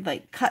then you could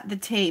like cut the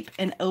tape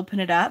and open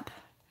it up.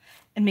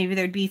 And maybe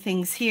there'd be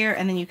things here,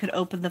 and then you could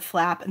open the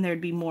flap and there'd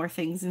be more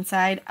things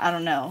inside. I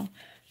don't know.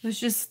 It was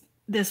just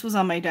this was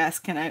on my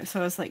desk, and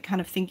so I was like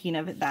kind of thinking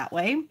of it that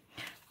way.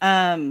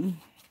 So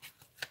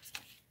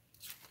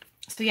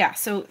yeah,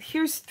 so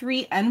here's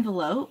 3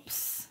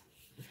 envelopes,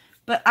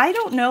 but I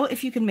don't know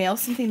if you can mail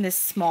something this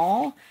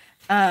small,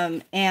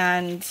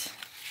 and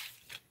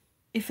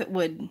if it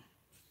would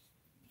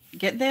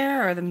get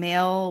there, or the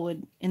mail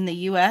would, in the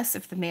US,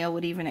 if the mail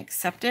would even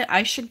accept it.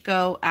 I should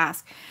go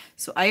ask.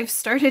 So I've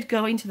started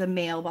going to the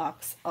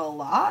mailbox a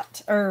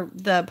lot, or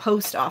the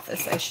post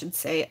office, I should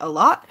say, a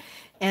lot.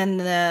 And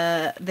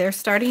they're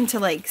starting to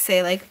like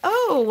say like,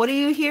 oh, what are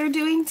you here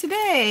doing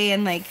today?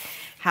 And like,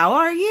 how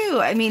are you?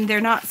 I mean,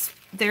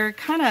 they're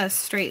kind of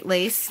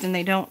straight-laced and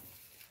they don't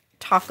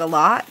talk a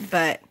lot,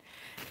 but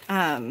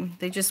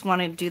they just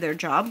want to do their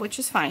job, which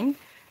is fine.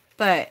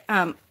 But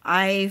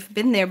I've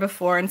been there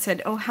before and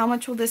said, oh, how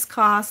much will this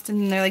cost?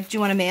 And they're like, do you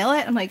want to mail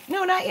it? I'm like,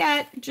 no, not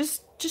yet.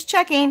 Just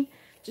checking.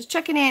 Just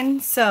checking in.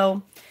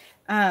 So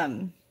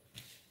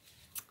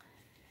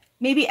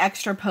maybe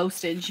extra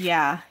postage.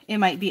 Yeah, it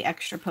might be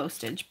extra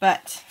postage.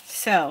 But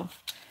so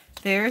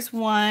there's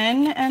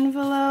 1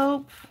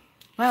 envelope.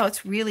 Wow,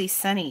 it's really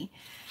sunny.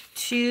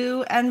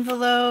 2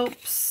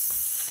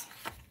 envelopes.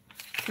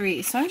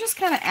 3. So I'm just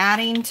kind of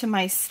adding to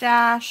my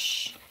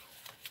stash.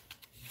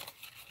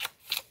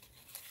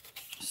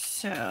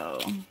 So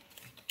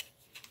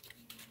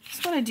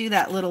just want to do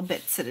that little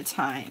bits at a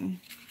time.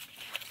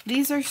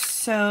 These are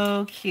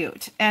so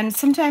cute. And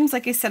sometimes,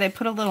 like I said, I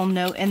put a little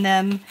note in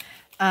them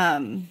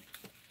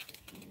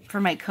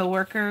for my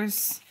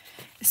coworkers,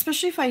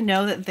 especially if I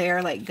know that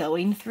they're like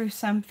going through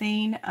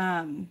something.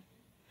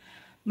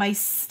 My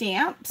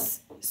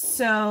stamps.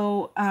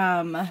 So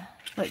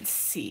let's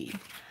see.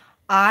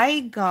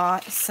 I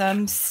got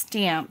some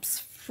stamps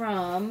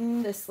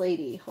from this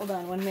lady. Hold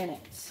on 1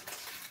 minute.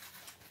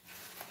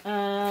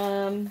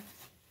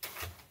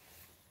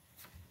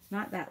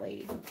 Not that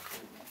lady.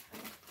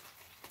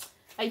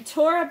 I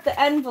tore up the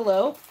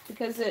envelope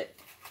because it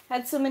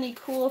had so many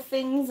cool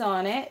things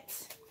on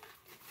it.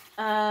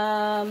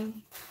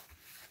 And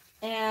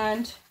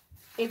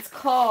it's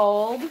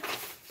called,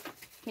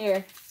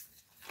 here,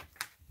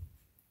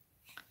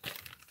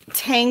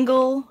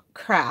 Tangle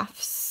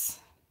Crafts.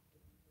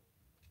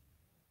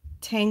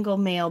 Tangle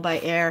Mail by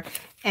Air.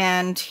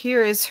 And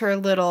here is her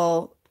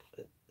little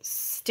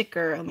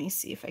sticker. Let me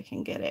see if I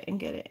can get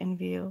it in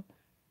view.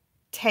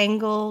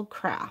 Tangle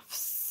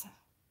Crafts.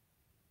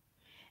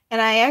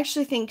 And I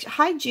actually think,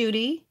 hi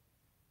Judy,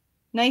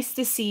 nice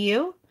to see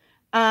you.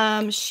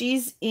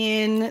 She's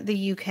in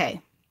the UK.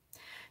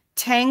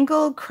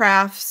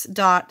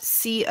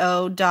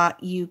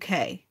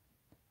 tanglecrafts.co.uk.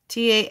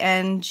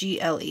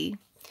 Tangle.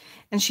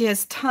 And she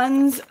has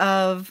tons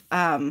of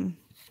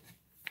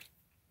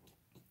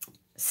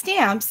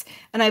stamps,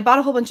 and I bought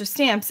a whole bunch of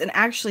stamps, and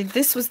actually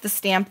this was the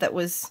stamp that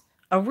was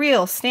a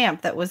real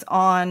stamp that was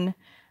on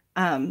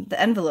the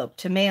envelope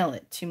to mail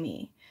it to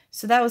me.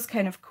 So that was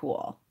kind of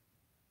cool.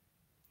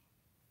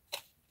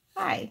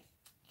 Hi.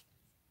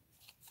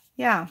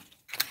 Yeah.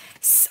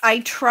 I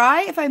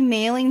try, if I'm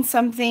mailing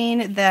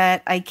something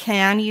that I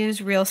can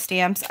use real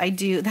stamps, I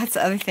do. That's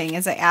the other thing,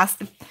 is I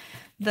ask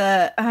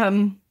the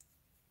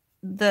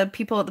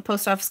people at the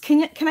post office,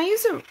 can I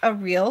use a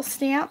real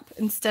stamp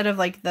instead of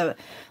like the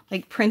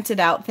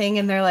printed out thing?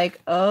 And they're like,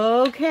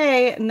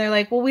 okay. And they're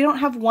like, well, we don't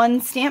have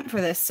 1 stamp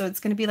for this, so it's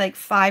going to be like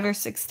 5 or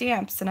 6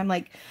 stamps. And I'm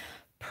like,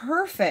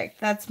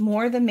 perfect, that's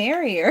more the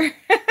merrier.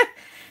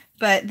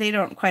 But they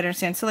don't quite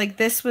understand. So like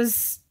this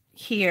was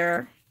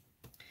here,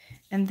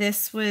 and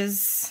this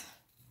was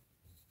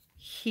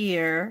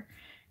here,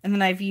 and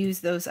then I've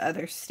used those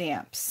other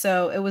stamps.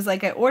 So it was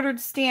like I ordered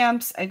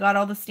stamps, I got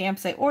all the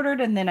stamps I ordered,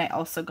 and then I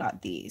also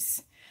got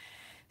these.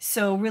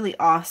 So really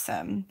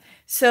awesome.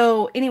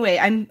 So anyway,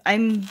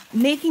 I'm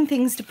making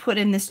things to put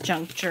in this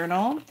junk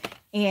journal,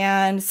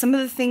 and some of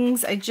the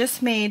things I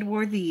just made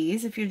were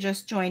these, if you're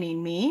just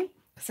joining me,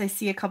 because I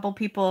see a couple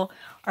people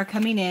are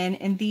coming in,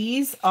 and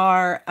these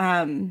are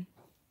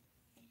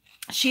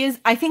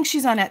I think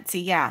she's on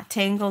Etsy. Yeah,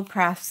 Tangled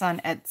Crafts on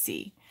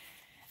Etsy.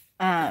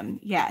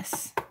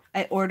 Yes,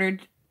 I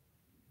ordered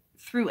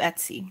through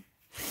Etsy,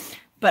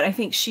 but I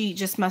think she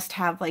just must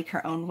have like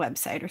her own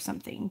website or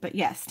something. But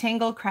yes,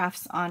 Tangle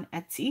Crafts on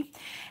Etsy.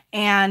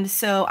 And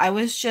so I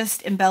was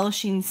just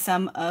embellishing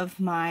some of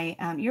my,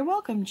 you're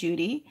welcome,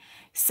 Judy,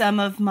 some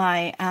of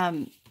my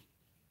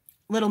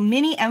little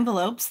mini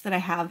envelopes that I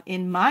have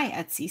in my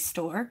Etsy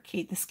store,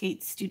 Kate the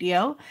Skate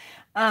Studio,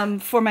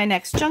 for my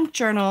next junk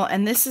journal.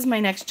 And this is my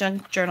next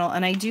junk journal.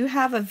 And I do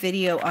have a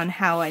video on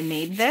how I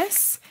made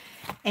this.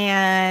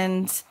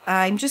 And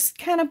I'm just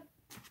kind of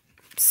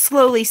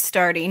slowly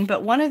starting,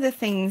 but one of the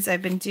things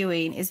I've been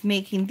doing is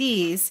making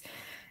these,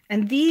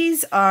 and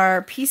these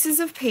are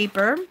pieces of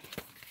paper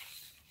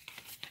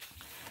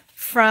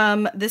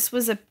from, this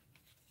was I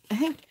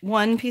think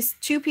 2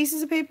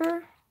 pieces of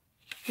paper,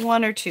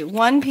 1 or 2,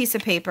 1 piece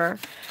of paper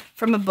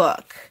from a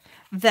book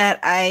that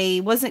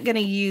I wasn't going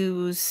to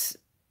use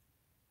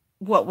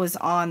what was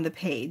on the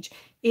page.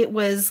 It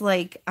was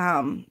like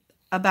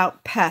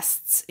about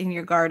pests in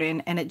your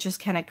garden, and it just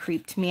kind of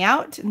creeped me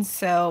out. And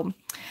so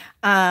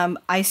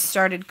I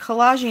started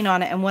collaging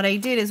on it. And what I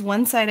did is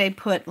one side I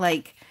put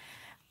like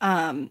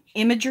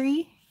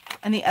imagery,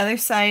 and the other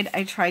side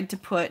I tried to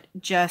put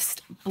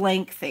just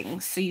blank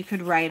things so you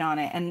could write on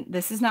it. And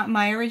this is not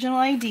my original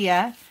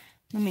idea.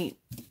 Let me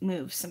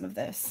move some of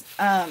this.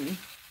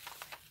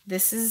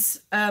 This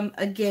is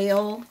a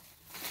Gail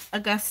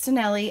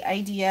Augustinelli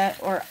idea,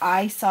 or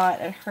I saw it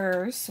at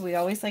hers. So we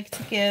always like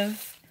to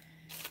give,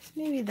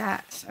 maybe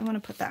that, I want to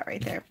put that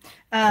right there.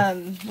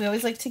 We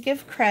always like to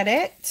give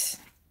credit,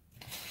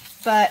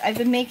 but I've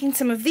been making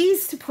some of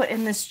these to put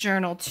in this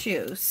journal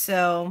too.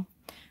 So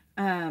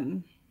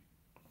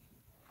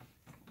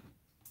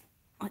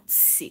let's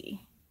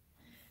see.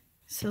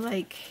 So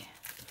like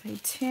if I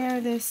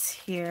tear this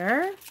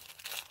here,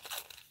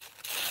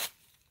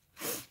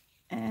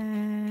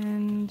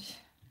 and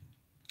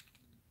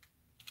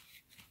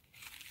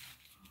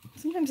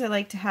sometimes I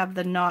like to have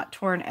the not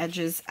torn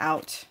edges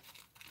out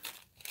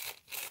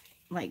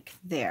like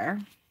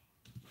there.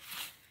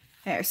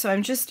 There, so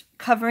I'm just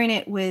covering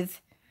it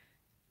with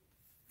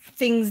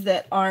things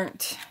that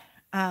aren't,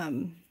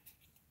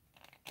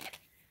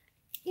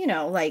 you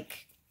know,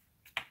 like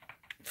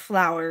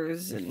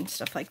flowers and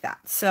stuff like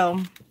that.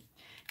 So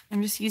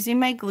I'm just using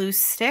my glue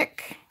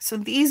stick. So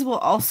these will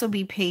also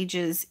be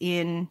pages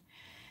in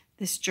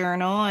this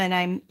journal, and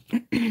I'm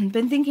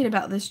been thinking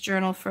about this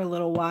journal for a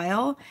little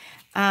while.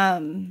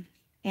 And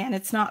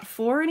it's not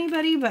for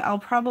anybody, but I'll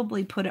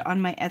probably put it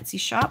on my Etsy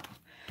shop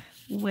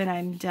when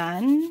I'm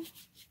done.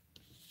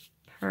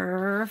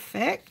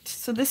 Perfect.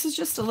 So this is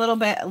just a little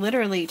bit,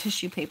 literally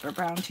tissue paper,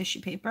 brown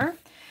tissue paper.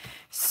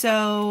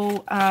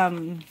 So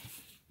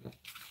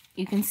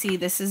you can see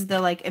this is the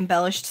like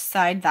embellished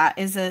side. That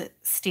is a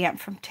stamp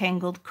from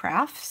Tangled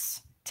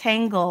Crafts.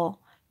 Tangle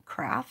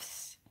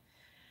Crafts.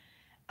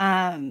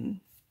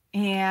 And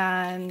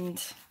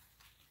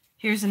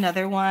here's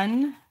another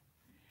one.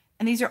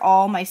 And these are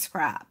all my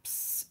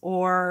scraps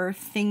or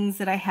things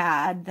that I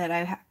had that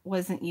I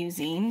wasn't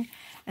using.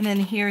 And then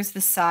here's the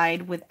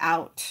side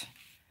without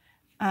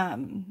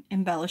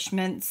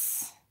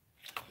embellishments.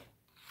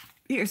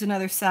 Here's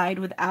another side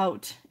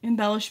without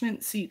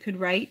embellishments, so you could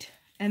write.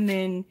 And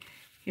then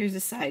here's a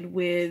side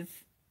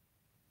with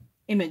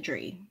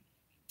imagery.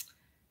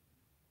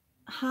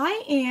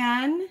 Hi,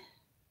 Anne.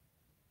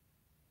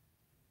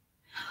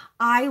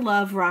 I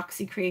love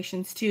Roxy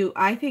Creations too.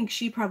 I think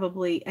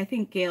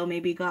Gail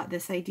maybe got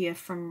this idea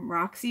from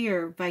Roxy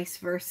or vice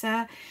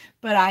versa,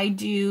 but I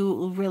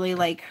do really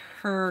like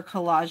her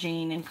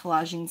collaging and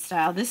collaging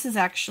style. This is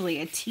actually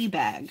a tea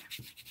bag,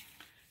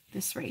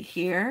 this right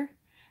here.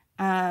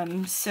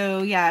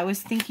 So yeah, I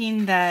was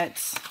thinking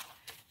that,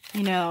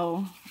 you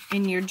know,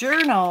 in your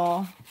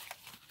journal,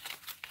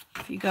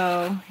 if you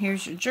go,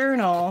 here's your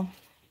journal,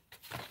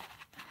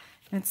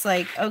 it's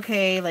like,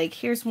 okay, like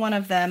here's one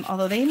of them,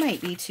 although they might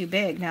be too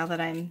big now that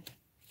they're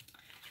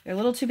a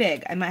little too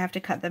big. I might have to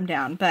cut them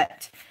down,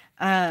 but,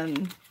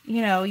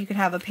 you know, you could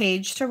have a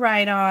page to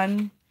write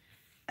on,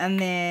 and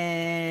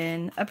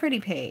then a pretty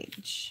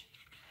page,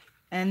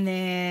 and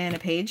then a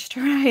page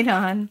to write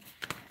on,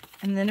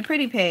 and then a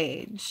pretty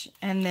page,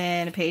 and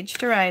then a page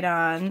to write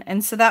on.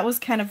 And so that was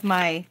kind of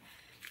my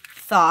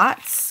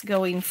thoughts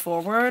going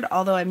forward,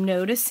 although I'm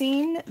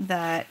noticing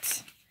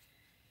that,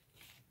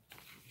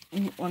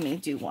 let me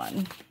do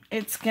one.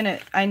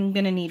 I'm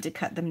gonna need to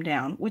cut them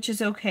down, which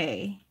is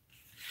okay.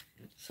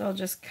 So I'll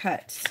just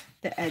cut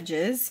the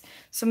edges.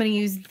 So I'm gonna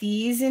use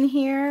these in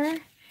here,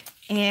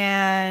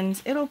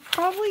 and it'll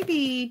probably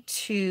be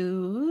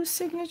 2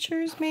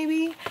 signatures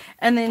maybe.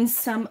 And then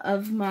some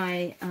of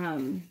my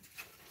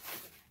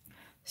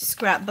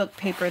scrapbook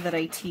paper that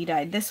I tea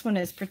dyed. This one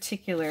is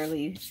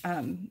particularly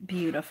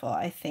beautiful,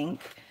 I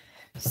think.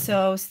 So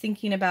I was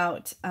thinking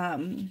about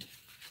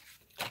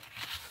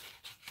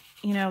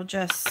you know,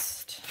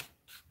 just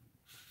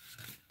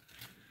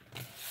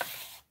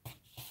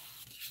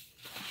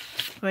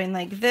going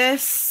like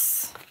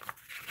this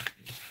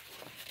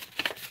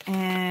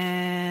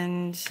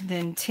and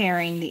then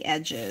tearing the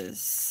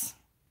edges.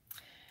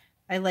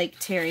 I like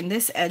tearing.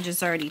 This edge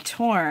is already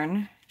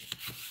torn,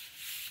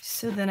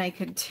 so then I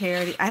could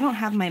tear I don't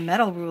have my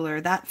metal ruler.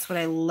 That's what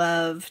I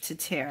love to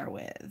tear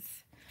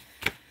with.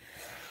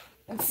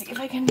 Let's see if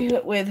I can do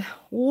it with,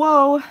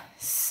 whoa,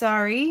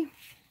 sorry.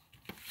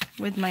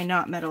 With my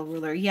not metal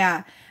ruler.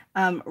 Yeah.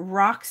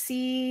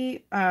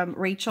 Roxy,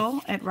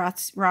 Rachel at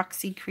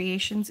Roxy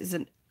Creations is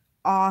an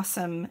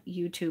awesome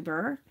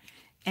YouTuber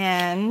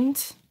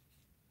and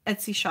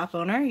Etsy shop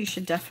owner. You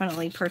should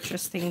definitely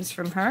purchase things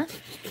from her.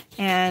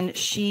 And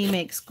she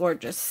makes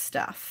gorgeous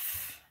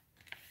stuff.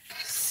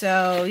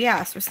 So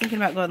yeah, so I was thinking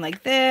about going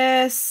like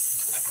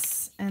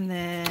this. And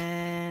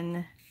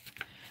then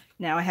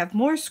now I have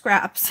more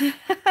scraps.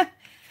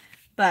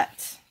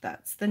 But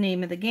that's the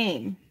name of the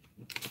game.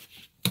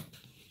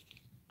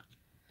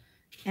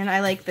 And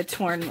I like the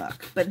torn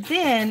look. But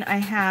then I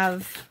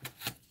have,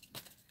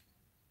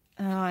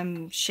 oh,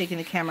 I'm shaking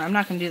the camera. I'm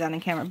not going to do that on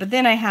camera. But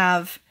then I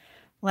have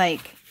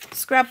like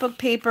scrapbook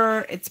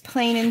paper. It's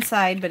plain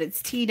inside, but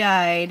it's tea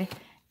dyed.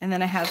 And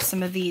then I have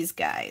some of these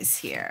guys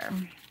here.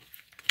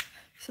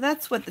 So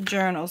that's what the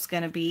journal's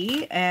going to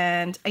be.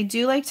 And I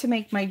do like to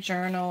make my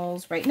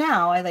journals right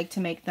now. I like to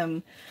make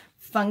them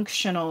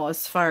functional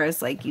as far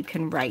as like you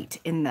can write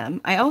in them.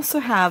 I also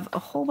have a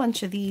whole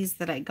bunch of these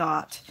that I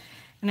got.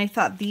 And I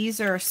thought these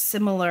are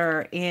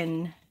similar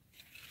in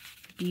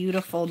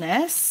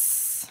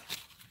beautifulness.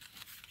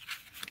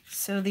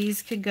 So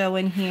these could go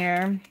in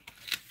here.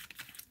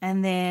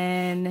 And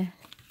then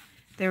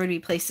there would be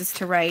places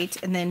to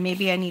write. And then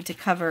maybe I need to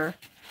cover.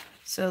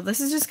 So this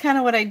is just kind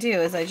of what I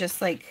do is I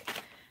just like,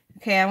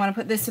 okay, I want to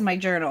put this in my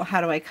journal.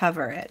 How do I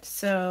cover it?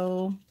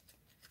 So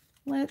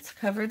let's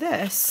cover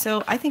this.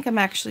 So I think I'm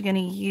actually going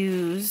to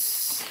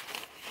use,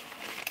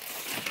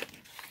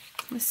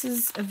 this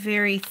is a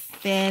very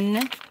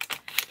thin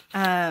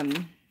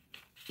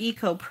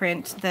eco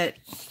print that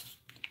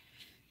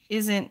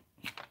isn't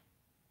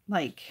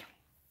like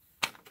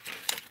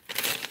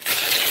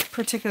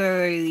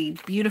particularly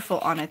beautiful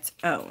on its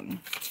own.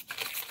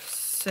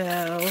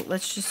 So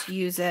let's just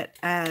use it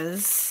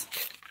as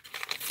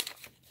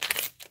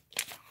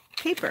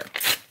paper.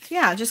 So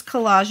yeah, just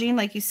collaging,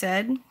 like you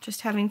said,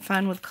 just having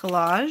fun with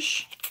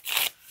collage.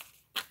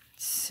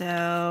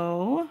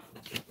 So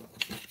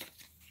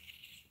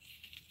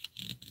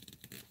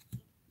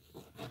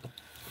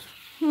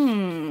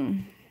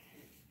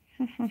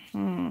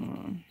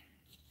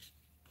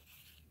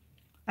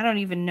I don't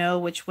even know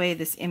which way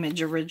this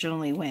image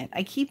originally went.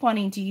 I keep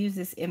wanting to use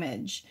this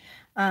image.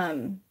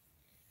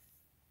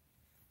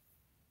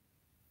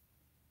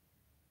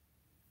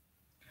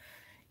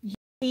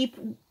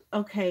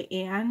 Okay,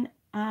 Anne,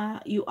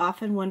 you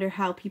often wonder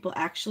how people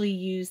actually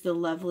use the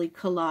lovely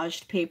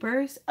collaged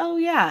papers. Oh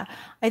yeah,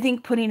 I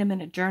think putting them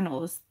in a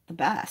journal is the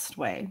best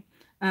way,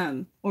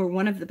 or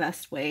one of the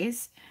best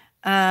ways.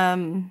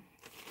 And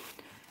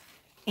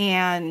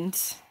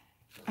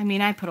I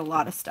mean, I put a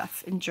lot of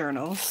stuff in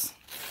journals.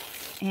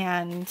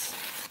 And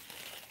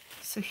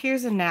so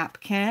here's a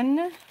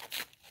napkin.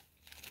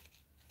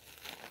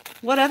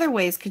 What other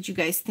ways could you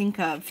guys think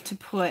of to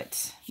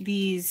put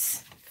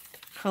these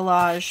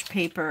collage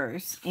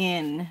papers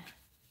in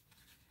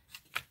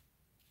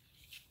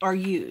or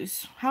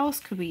use? How else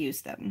could we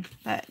use them?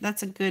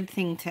 That's a good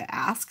thing to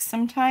ask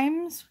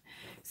sometimes.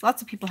 So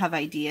lots of people have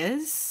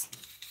ideas.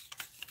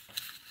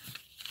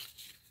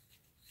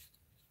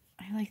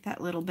 I like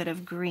that little bit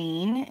of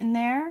green in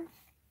there.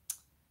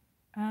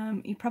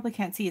 You probably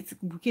can't see, it's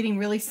getting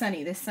really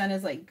sunny. The sun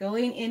is like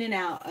going in and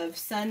out of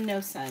sun,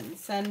 no sun,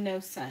 sun, no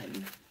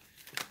sun.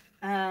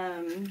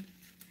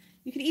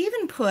 You could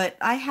even put,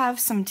 I have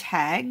some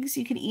tags.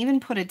 You could even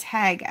put a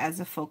tag as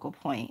a focal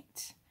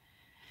point,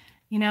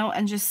 you know,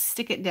 and just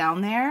stick it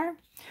down there.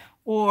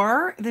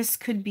 Or this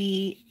could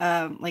be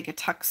like a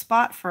tuck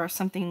spot for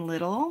something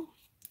little.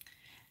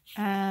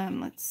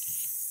 Let's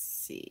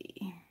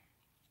see.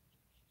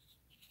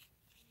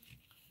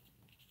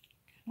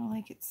 I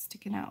like it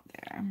sticking out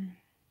there.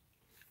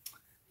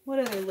 What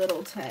other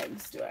little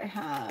tags do I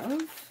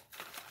have?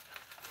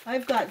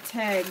 I've got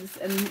tags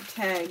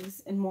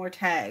and more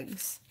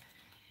tags.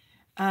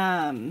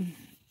 And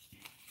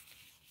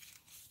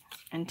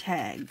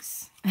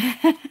tags.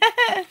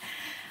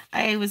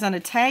 I was on a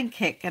tag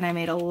kick and I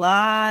made a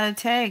lot of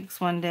tags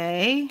one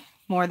day,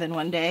 more than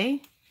one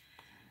day.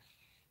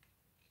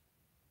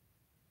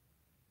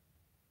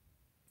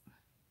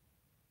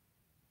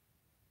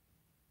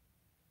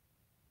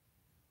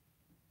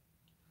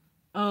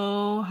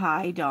 Oh,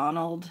 hi,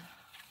 Donald.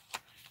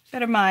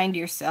 Better mind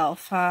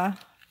yourself, huh?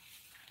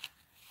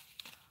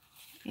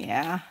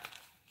 Yeah.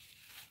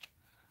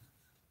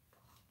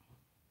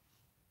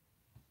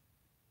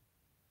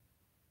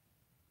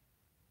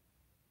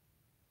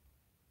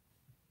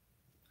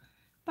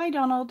 Bye,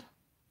 Donald.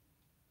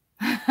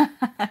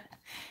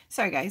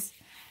 Sorry, guys.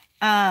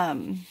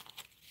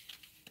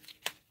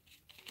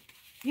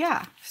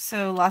 Yeah,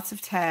 so lots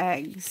of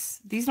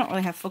tags. These don't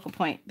really have focal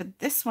point, but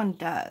this one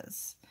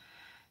does.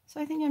 So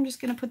I think I'm just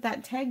going to put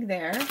that tag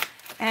there.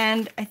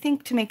 And I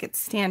think to make it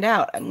stand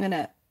out, I'm going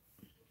to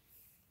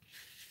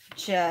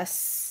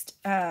just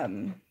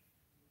ink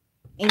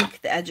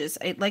the edges.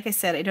 Like I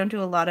said, I don't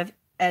do a lot of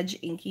edge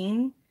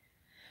inking.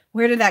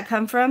 Where did that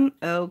come from?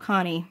 Oh,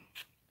 Connie.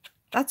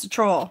 That's a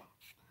troll.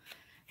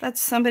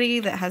 That's somebody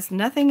that has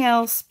nothing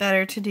else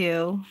better to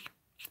do.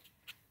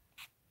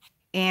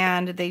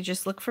 And they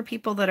just look for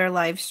people that are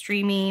live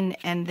streaming,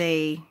 and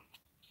it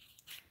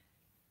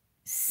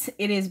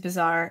is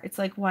bizarre. It's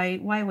like, why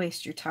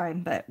waste your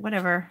time? But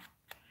whatever.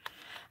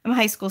 I'm a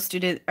high school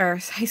student,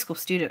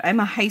 I'm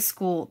a high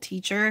school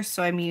teacher,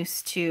 so I'm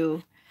used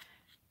to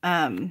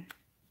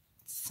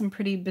some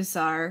pretty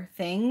bizarre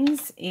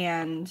things,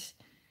 and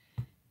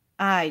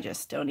I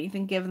just don't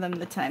even give them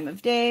the time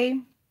of day.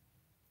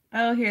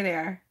 Oh, here they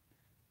are.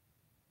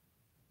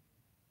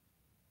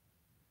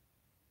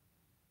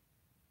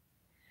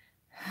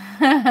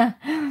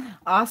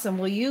 Awesome.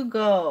 Will you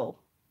go?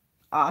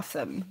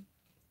 Awesome.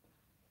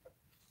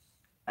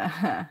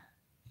 Yeah.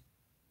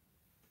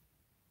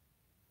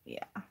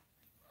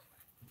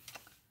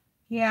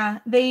 Yeah,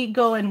 they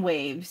go in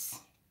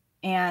waves.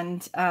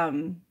 And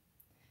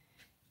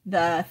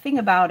the thing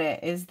about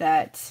it is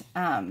that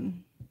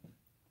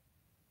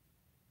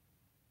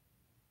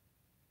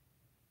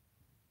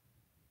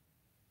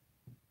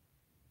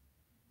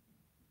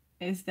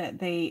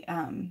they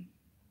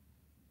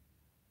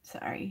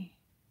sorry.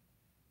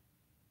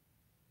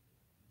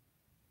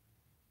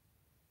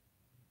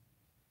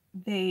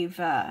 They've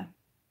got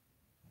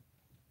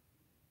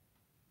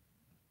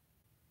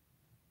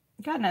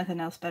nothing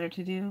else better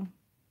to do.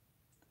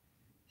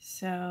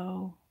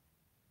 So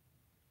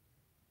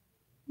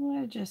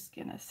we're just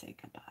gonna say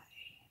goodbye.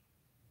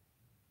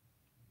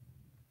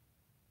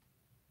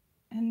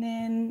 And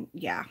then,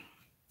 yeah.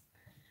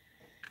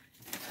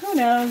 Who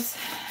knows?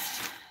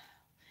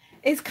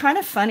 It's kind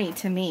of funny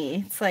to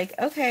me. It's like,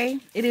 okay,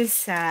 it is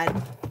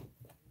sad.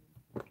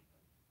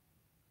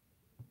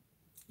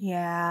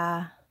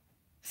 Yeah.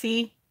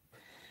 See?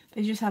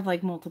 They just have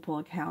like multiple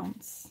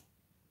accounts.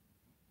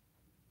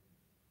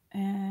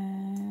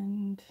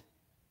 And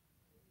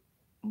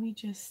we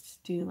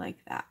just do like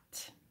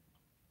that.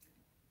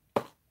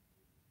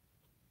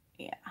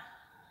 Yeah.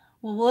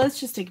 Well, let's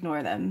just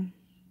ignore them.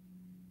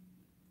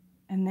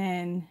 And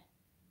then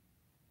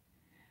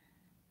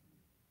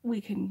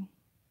we can,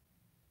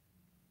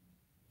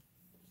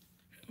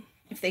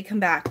 if they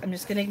come back, I'm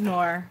just going to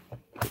ignore.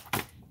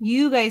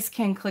 You guys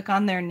can click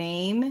on their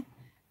name.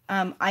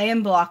 I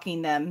am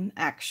blocking them,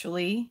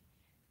 actually.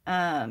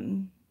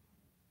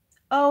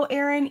 Oh,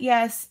 Erin,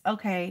 yes.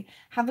 Okay.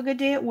 Have a good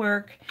day at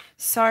work.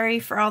 Sorry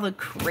for all the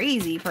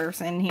crazy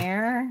person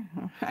here.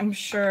 I'm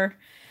sure.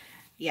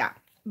 Yeah.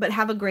 But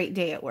have a great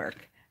day at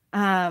work.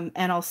 And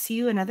I'll see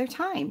you another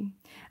time.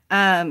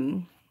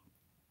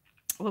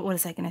 What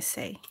was I going to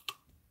say?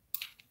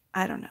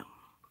 I don't know.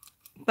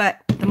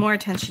 But the more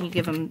attention you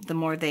give them, the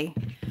more they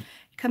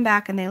come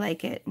back and they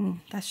like it.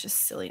 And that's just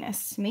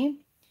silliness to me.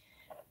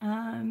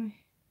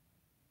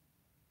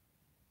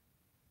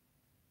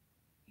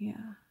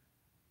 Yeah.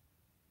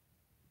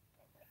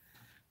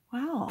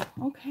 Wow.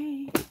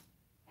 Okay.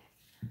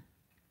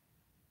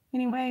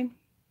 Anyway.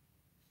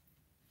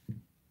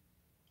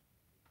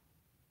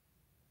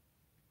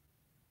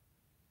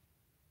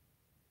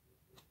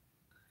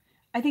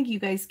 I think you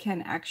guys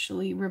can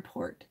actually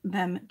report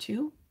them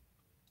too.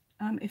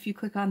 If you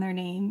click on their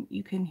name,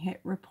 you can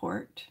hit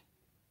report.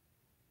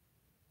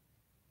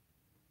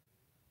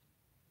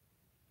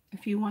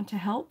 If you want to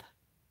help.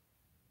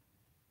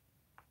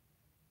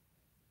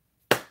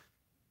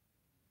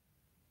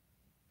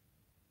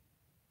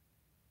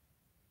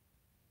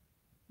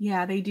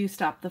 Yeah, they do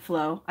stop the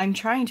flow. I'm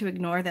trying to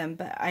ignore them,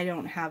 but I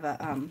don't have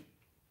a,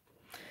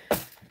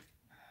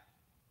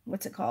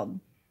 what's it called?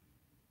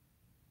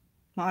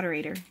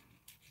 Moderator.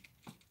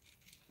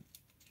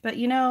 But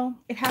you know,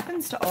 it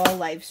happens to all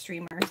live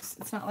streamers.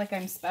 It's not like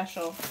I'm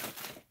special.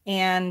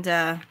 And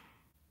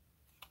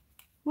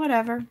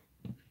whatever.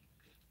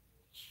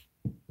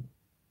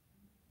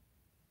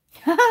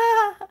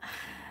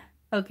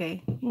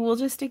 Okay, we'll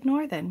just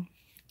ignore then.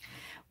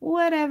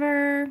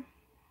 Whatever.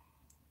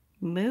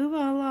 Move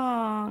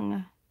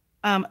along.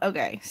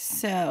 Okay,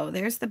 so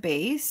there's the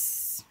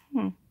base.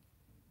 I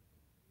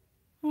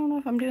don't know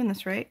if I'm doing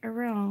this right or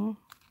wrong.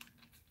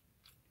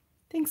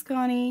 Thanks,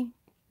 Connie.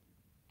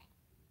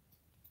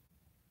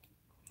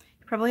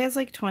 He probably has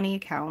like 20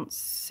 accounts,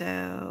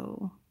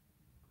 so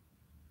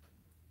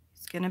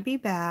he's gonna be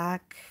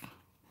back.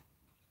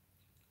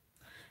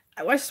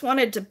 I just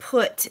wanted to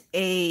put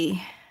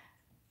a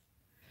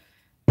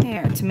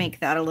there to make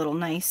that a little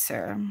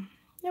nicer.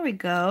 There we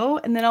go.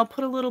 And then I'll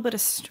put a little bit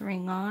of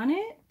string on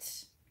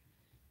it.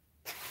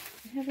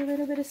 I have a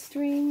little bit of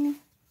string.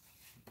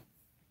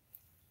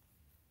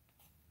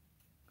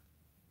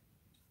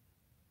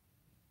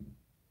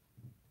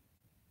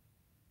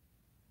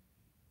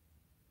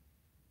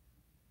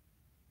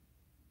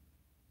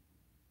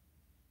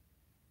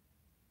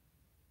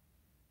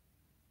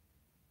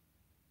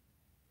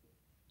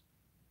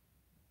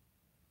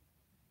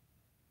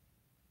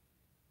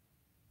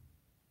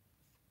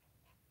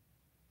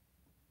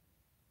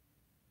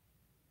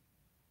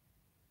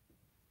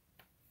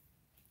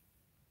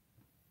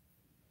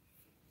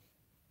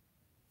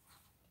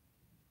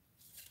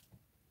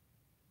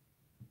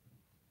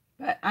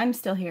 But I'm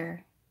still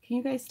here. Can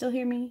you guys still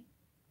hear me?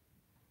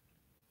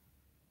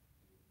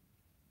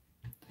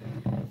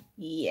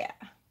 Yeah.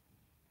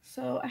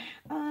 So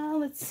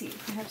let's see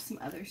if I have some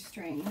other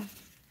string.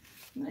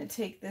 I'm going to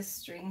take this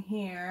string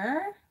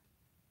here,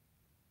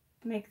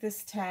 make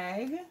this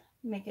tag,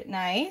 make it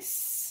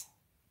nice.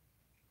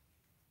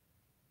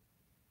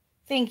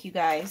 Thank you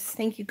guys.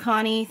 Thank you,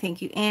 Connie.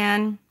 Thank you,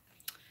 Anne.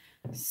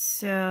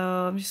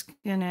 So I'm just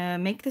going to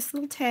make this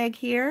little tag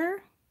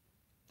here.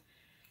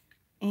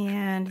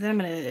 And then I'm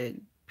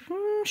going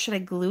to, should I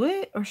glue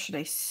it or should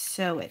I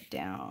sew it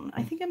down?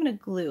 I think I'm going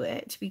to glue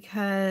it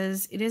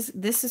because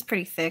this is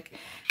pretty thick.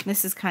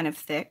 This is kind of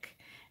thick.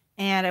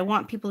 And I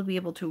want people to be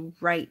able to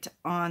write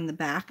on the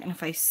back. And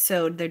if I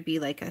sewed, there'd be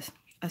like a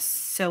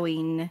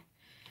sewing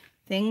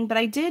thing. But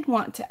I did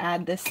want to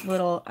add this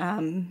little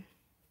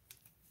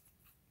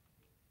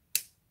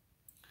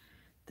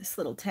this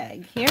little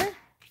tag here.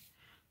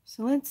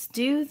 So let's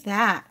do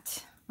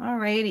that.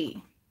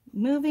 Alrighty,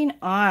 moving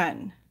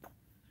on.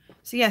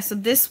 So yeah, so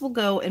this will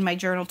go in my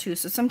journal too.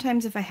 So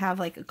sometimes if I have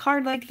like a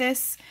card like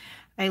this,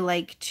 I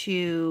like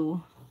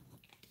to,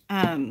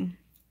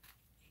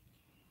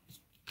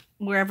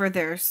 wherever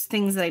there's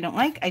things that I don't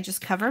like, I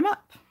just cover them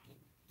up.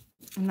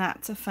 And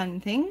that's a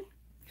fun thing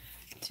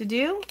to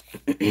do.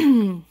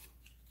 There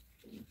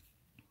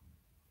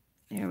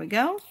we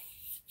go.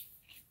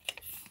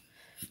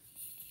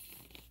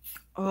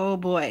 Oh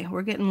boy,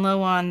 we're getting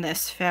low on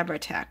this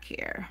Fabri-Tac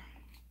here.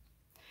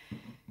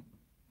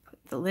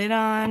 Put the lid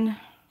on,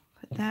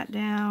 put that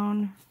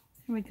down.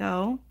 Here we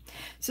go.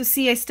 So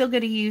see, I still got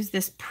to use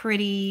this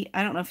pretty,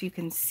 I don't know if you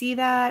can see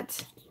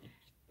that.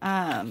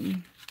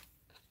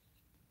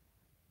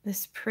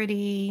 This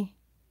pretty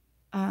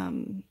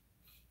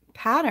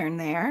pattern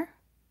there.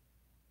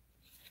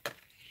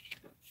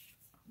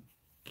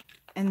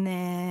 And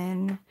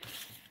then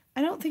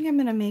I don't think I'm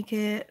going to make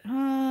it,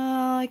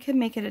 I could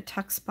make it a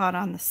tuck spot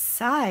on the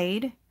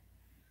side.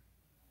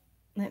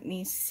 Let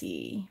me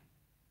see.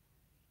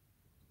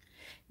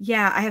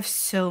 Yeah, I have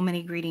so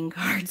many greeting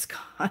cards,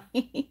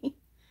 Connie.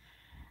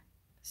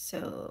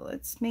 So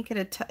let's make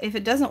it a, if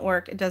it doesn't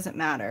work, it doesn't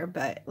matter,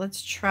 but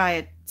let's try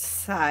a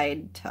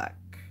side tuck.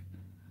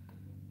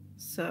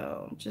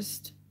 So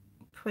just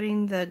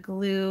putting the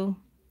glue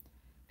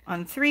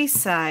on 3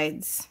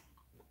 sides.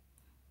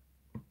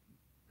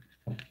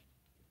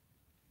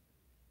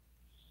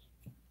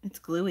 It's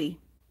gluey.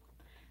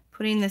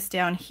 Putting this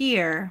down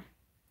here,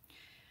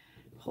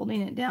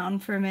 holding it down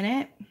for a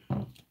minute.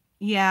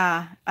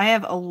 Yeah, I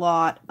have a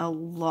lot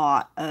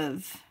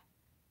of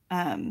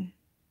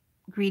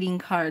greeting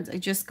cards. I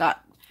just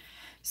got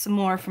some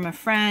more from a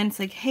friend. It's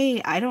like,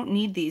 hey, I don't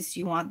need these.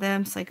 Do you want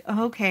them? It's like,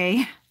 oh,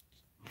 okay.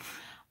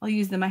 I'll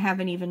use them. I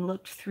haven't even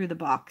looked through the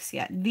box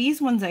yet.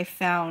 These ones I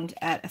found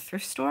at a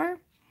thrift store.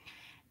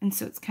 And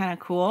so it's kind of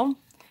cool.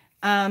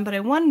 But I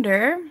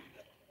wonder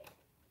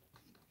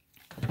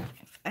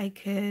if I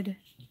could,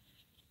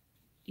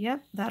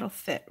 yep, that'll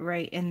fit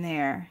right in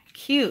there.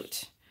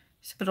 Cute.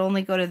 So it'll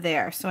only go to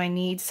there. So I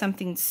need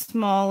something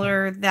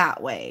smaller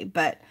that way.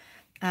 But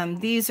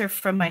these are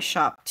from my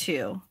shop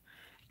too.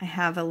 I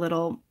have a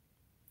little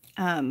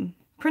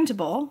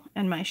printable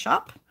in my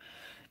shop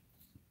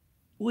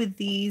with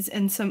these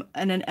and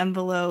an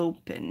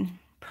envelope, and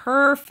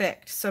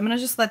perfect. So I'm going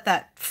to just let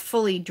that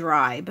fully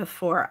dry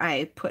before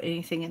I put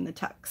anything in the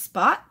tuck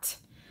spot.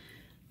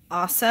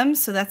 Awesome.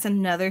 So that's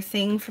another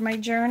thing for my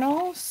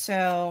journal.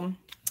 So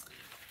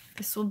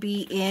this will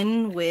be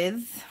in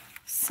with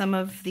some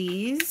of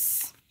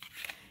these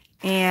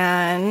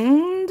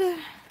and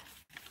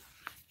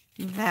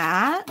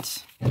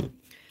that.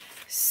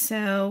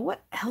 So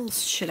what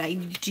else should I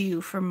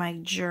do for my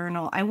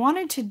journal? I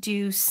wanted to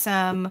do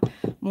some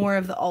more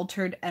of the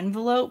altered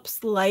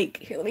envelopes, like,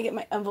 here, let me get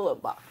my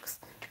envelope box.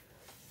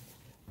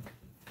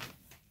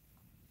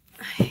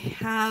 I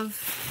have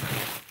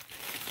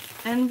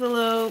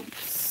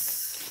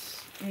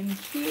envelopes in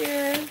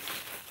here.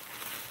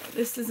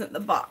 This isn't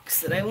the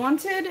box that I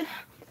wanted.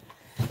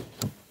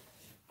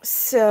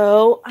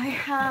 So I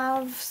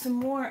have some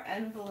more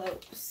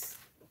envelopes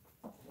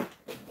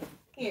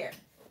here.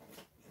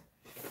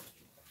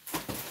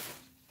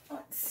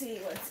 Let's see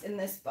what's in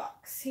this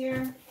box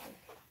here.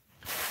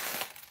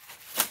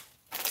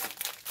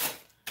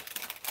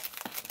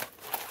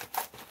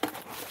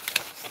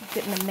 Just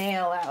getting the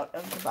mail out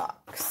of the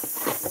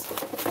box.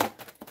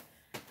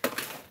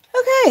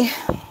 Okay.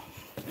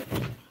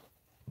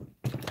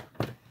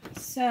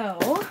 So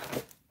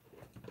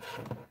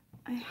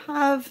I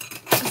have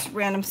just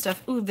random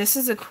stuff. Ooh, this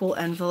is a cool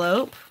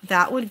envelope.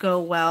 That would go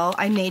well.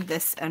 I made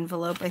this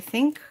envelope, I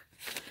think.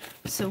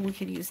 So we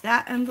could use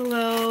that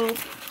envelope.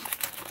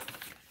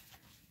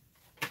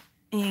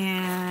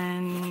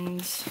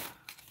 And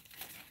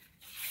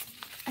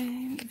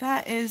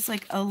that is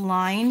like a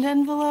lined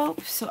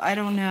envelope. So I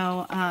don't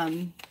know.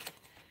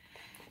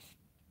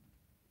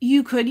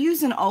 You could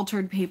use an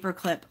altered paper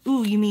clip.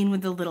 Ooh, you mean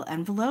with the little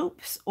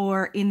envelopes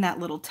or in that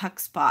little tuck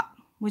spot?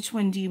 Which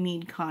one do you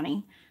mean,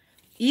 Connie?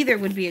 Either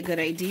would be a good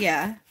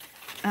idea.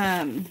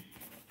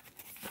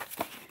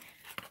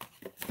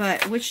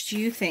 But which do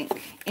you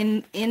think?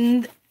 In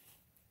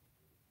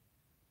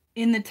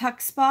the tuck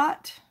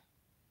spot?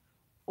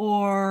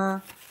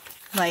 Or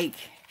like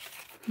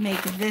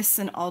make this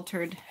an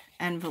altered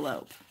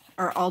envelope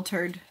or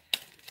altered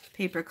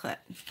paper clip?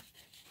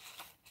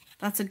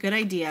 That's a good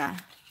idea.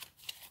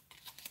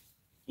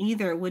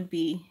 Either would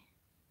be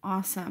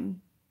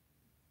awesome.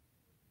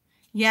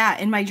 Yeah,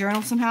 in my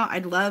journal somehow,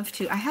 I'd love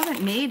to. I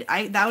haven't made,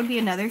 that would be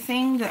another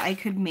thing that I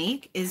could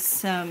make is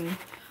some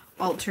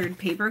altered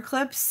paper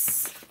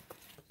clips.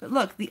 But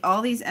look,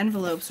 all these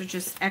envelopes are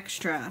just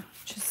extra.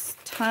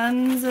 Just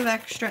tons of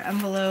extra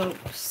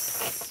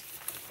envelopes.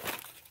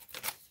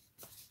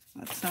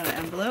 That's not an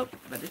envelope,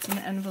 but it's an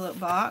envelope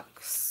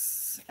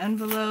box.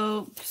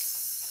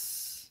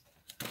 Envelopes.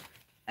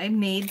 I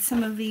made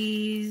some of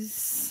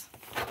these.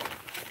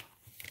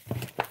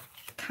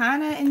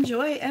 Kind of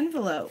enjoy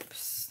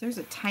envelopes. there's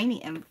a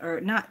tiny,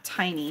 or not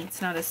tiny,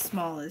 it's not as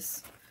small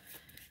as,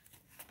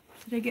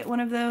 did I get one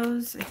of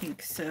those? I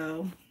think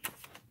so.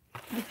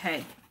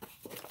 Okay.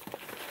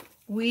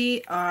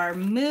 We are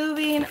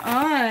moving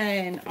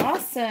on.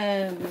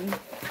 Awesome.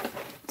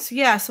 So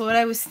yeah, so what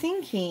I was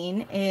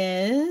thinking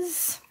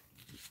is,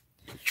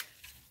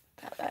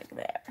 that back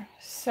there.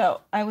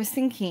 So I was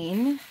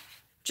thinking,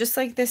 just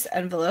like this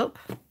envelope,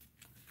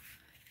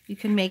 you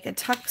can make a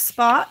tuck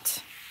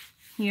spot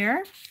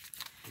here,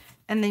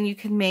 and then you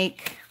can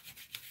make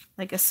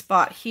like a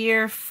spot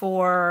here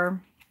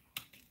for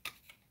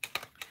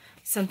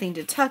something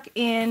to tuck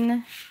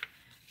in.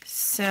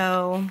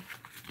 So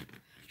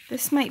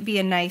this might be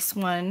a nice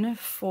one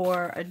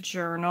for a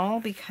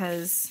journal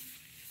because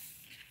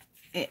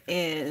it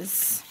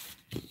is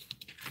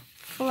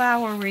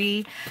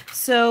flowery.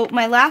 So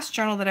my last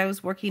journal that I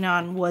was working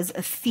on was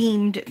a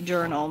themed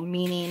journal,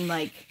 meaning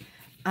like,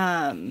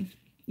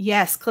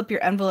 yes, clip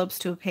your envelopes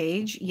to a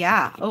page.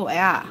 Yeah. Oh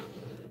yeah,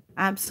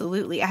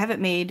 absolutely. I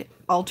haven't made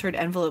altered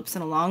envelopes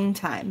in a long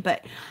time,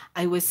 but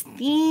I was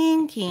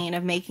thinking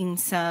of making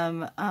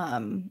some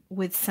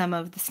with some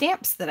of the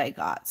stamps that I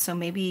got. So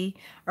maybe,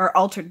 or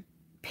altered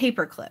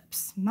paper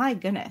clips. My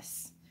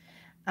goodness.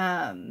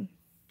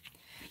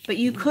 But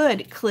you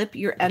could clip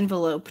your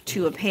envelope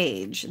to a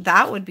page.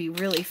 That would be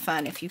really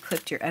fun if you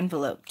clipped your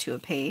envelope to a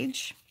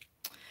page.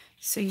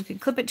 So you could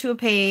clip it to a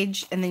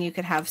page and then you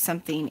could have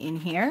something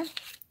in here.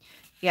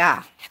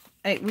 Yeah,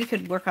 we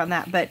could work on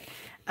that. But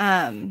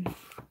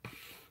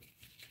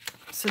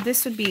so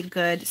this would be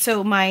good.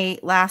 So my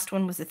last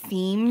one was a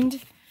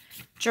themed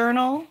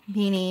journal,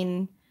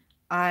 meaning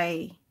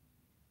it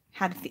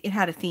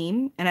had a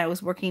theme, and I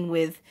was working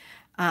with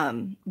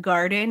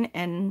garden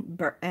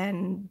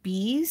and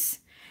bees.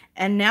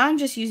 And now I'm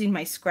just using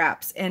my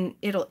scraps, and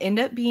it'll end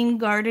up being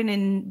garden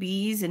and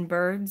bees and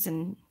birds,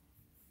 and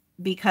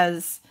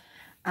because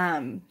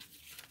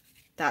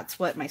that's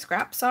what my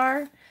scraps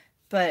are,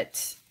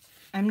 but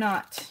I'm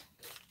not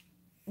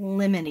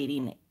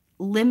limiting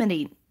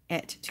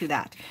it to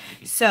that.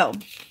 So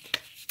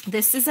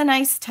this is a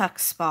nice tuck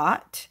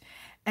spot.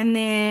 And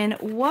then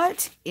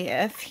what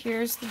if,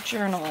 here's the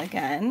journal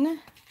again.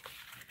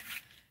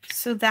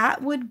 So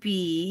that would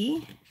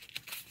be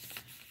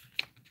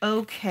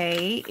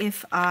okay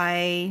if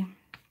I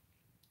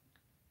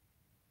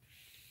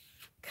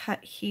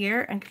cut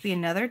here, and could be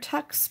another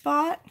tuck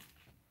spot.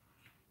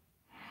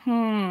 But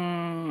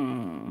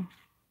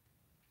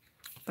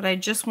I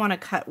just want to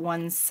cut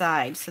one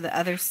side, so the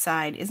other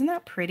side, isn't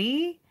that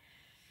pretty?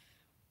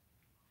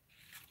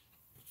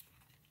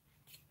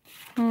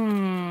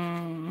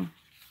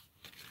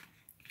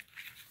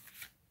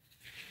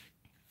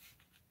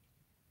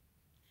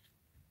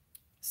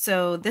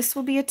 So this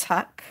will be a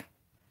tuck.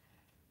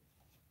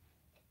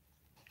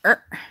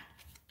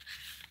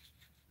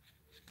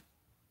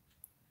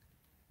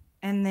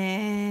 And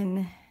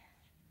then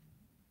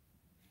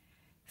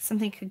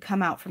something could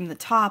come out from the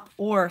top,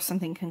 or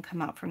something can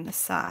come out from the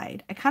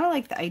side. I kind of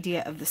like the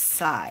idea of the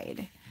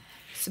side.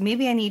 So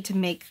maybe I need to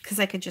make, because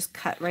I could just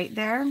cut right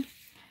there.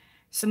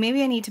 So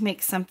maybe I need to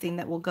make something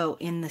that will go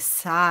in the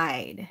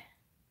side.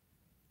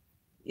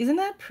 Isn't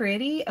that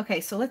pretty?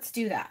 Okay, so let's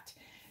do that.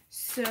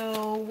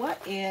 So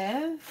what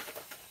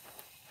if,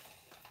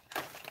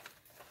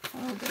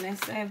 oh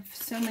goodness, I have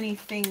so many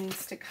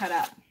things to cut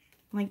up.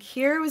 Like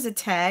here was a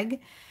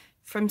tag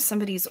from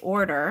somebody's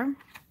order,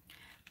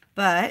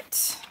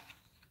 but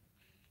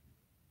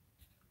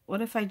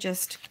what if I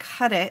just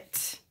cut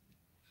it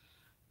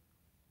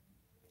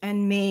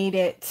and made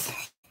it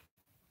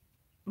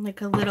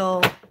like a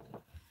little,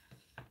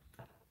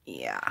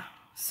 yeah.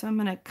 So I'm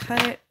gonna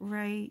cut it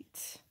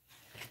right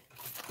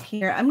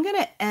here. I'm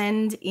gonna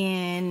end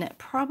in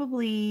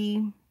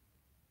probably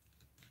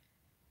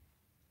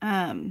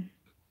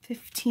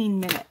 15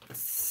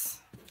 minutes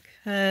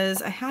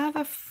because I have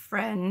a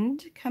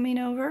friend coming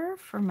over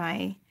for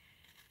my,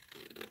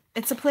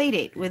 it's a play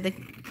date with a,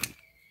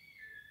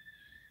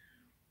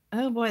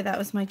 oh boy, that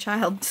was my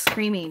child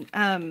screaming.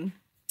 I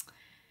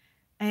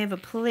have a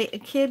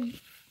kid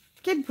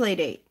play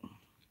date.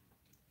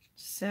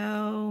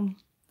 So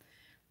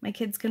my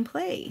kids can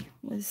play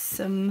with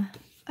some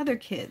other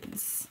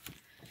kids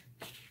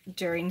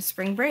during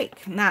spring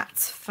break, and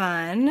that's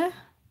fun.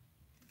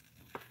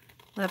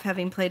 Love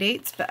having play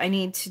dates, but I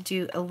need to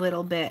do a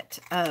little bit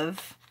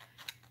of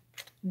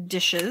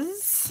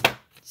dishes.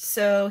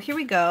 So here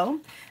we go.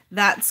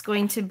 That's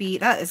going to be,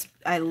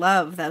 I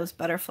love those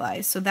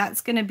butterflies. So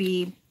that's going to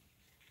be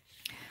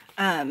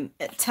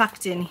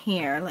tucked in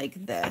here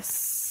like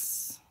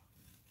this.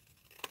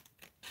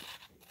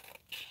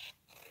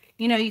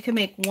 You know, you can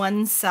make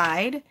one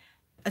side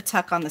a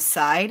tuck on the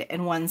side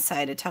and one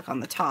side a tuck on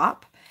the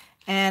top.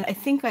 And I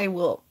think I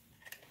will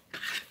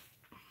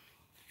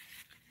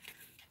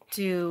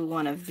do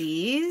one of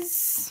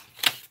these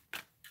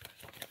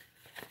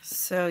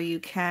so you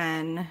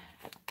can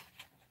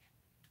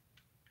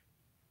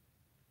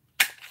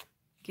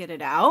get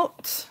it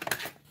out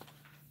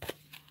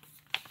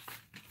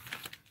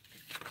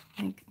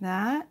like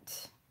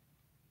that.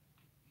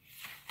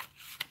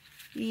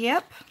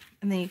 Yep.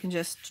 And then you can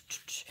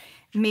just,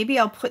 maybe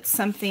I'll put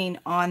something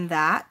on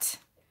that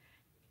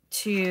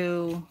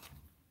to,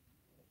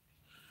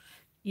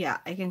 yeah,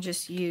 I can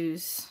just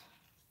use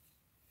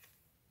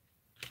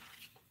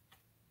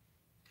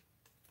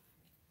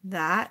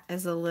that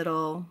as a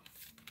little,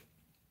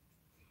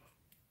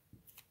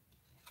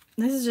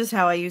 this is just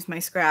how I use my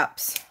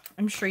scraps.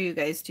 I'm sure you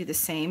guys do the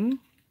same.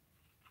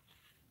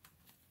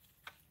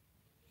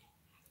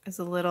 As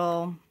a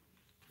little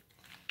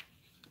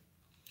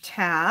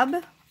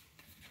tab.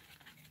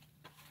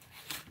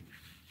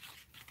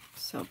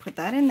 So put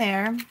that in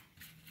there.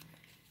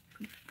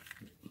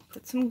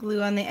 Put some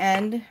glue on the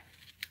end.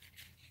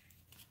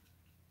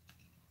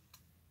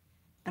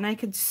 And I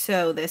could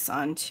sew this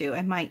on too.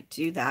 I might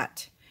do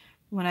that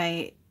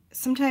when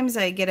sometimes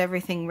I get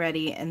everything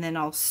ready and then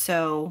I'll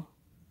sew,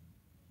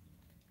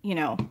 you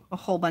know, a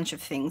whole bunch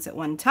of things at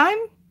one time.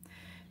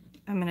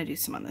 I'm going to do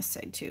some on this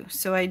side too.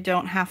 So I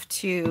don't have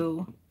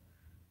to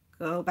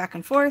go back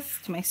and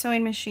forth to my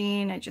sewing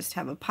machine. I just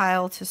have a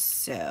pile to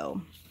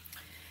sew.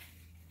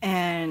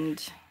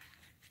 And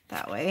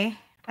that way,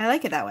 I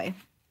like it that way.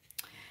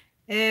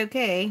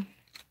 Okay.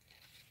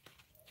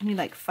 I need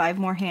like 5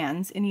 more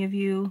hands. Any of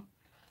you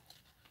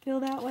feel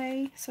that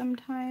way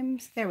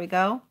sometimes? There we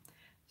go.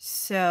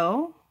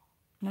 So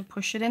I'm going to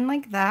push it in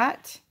like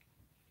that.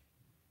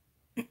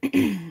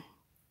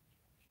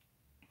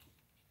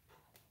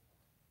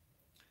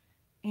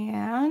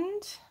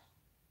 And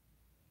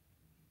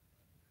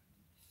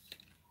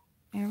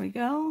there we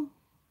go.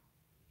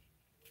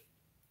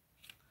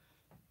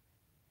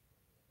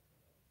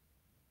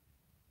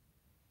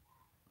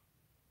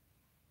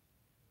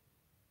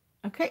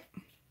 Okay.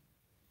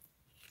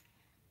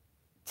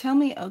 Tell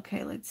me,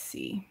 okay, let's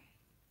see.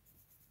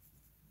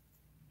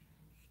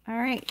 All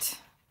right.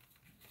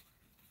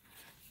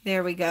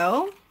 There we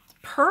go.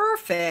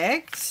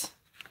 Perfect.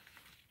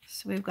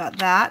 So we've got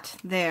that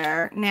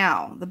there.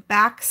 Now, the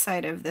back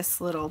side of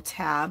this little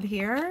tab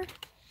here,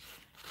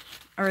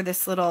 or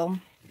this little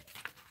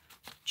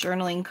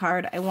journaling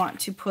card, I want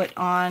to put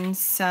on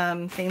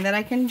something that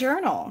I can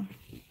journal.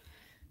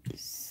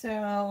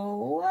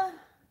 So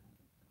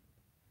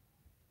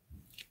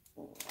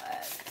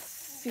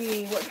let's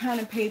see, what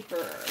kind of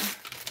paper?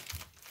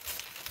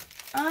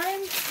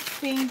 I'm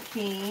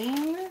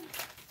thinking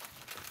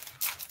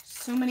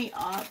so many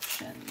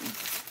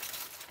options.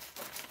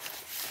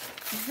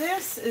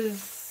 This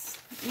is,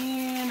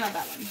 not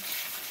that one.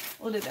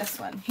 We'll do this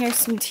one. Here's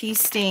some tea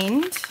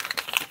stained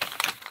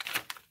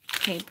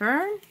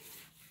paper.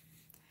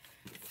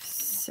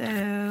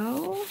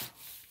 So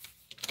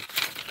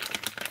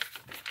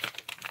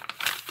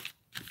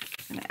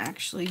I'm going to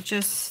actually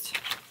just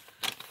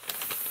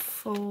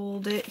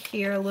fold it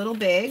here a little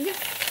big.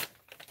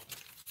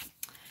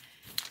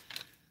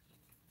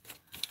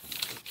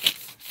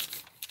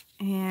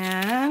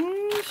 And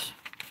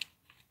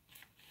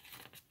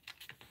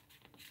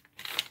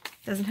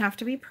doesn't have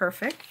to be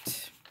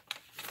perfect.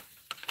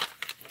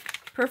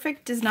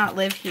 Perfect does not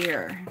live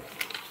here.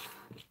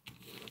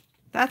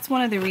 That's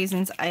one of the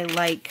reasons I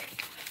like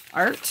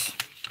art.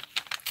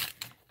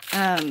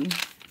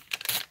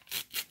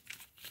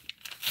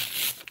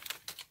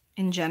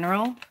 In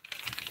general,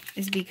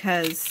 is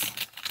because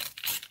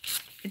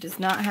it does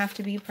not have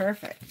to be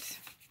perfect.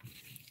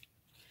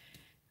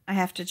 I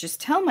have to just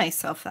tell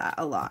myself that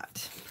a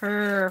lot.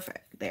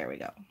 Perfect. There we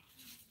go.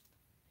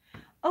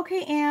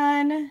 Okay,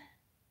 Anne.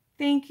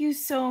 Thank you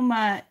so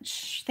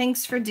much.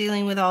 Thanks for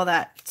dealing with all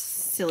that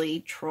silly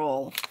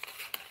troll.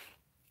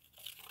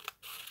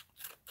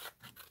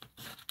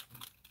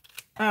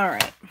 All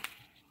right.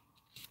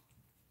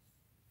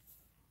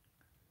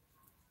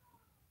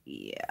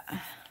 Yeah.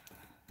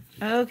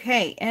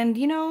 Okay, and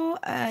you know,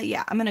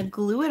 yeah, I'm gonna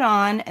glue it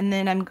on, and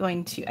then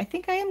I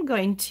think I am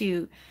going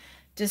to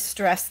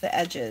distress the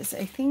edges.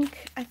 I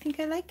think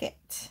I like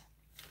it.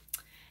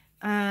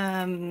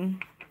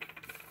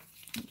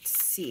 Let's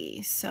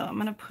see. So I'm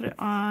gonna put it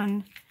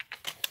on.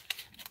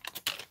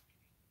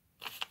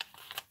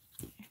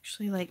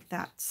 Actually, like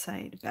that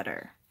side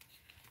better.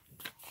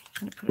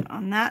 I'm gonna put it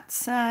on that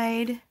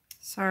side.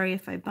 Sorry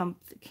if I bump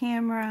the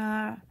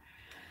camera.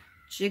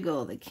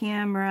 Jiggle the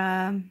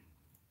camera.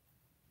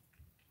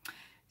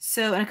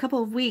 So in a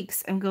couple of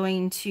weeks, I'm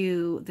going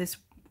to this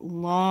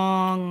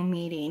long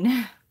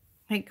meeting,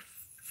 like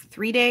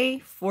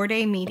 3-day,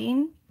 4-day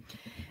meeting.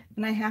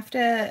 And I have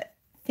to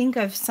think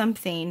of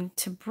something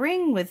to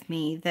bring with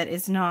me that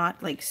is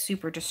not like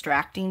super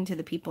distracting to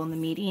the people in the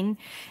meeting.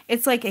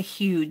 It's like a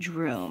huge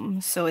room.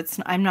 So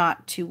I'm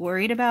not too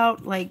worried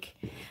about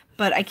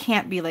but I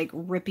can't be like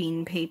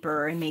ripping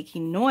paper and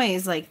making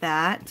noise like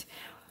that.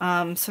 So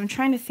I'm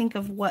trying to think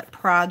of what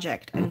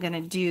project I'm going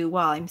to do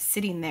while I'm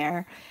sitting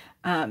there.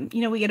 You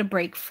know, we get a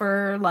break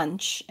for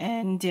lunch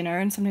and dinner,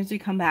 and sometimes we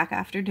come back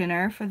after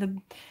dinner for the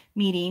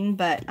meeting,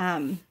 but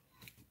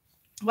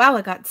wow,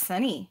 it got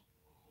sunny.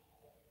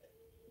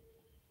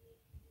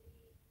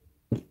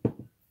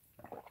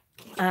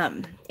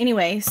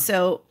 Anyway,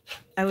 so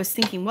I was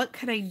thinking, what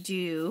could I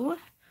do?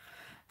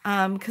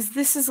 Because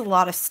this is a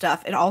lot of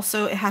stuff. It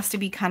has to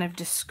be kind of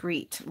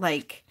discreet.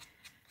 Like,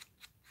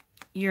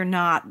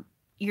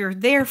 you're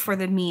there for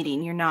the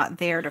meeting. You're not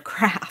there to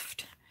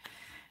craft.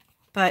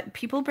 But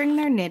people bring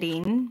their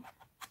knitting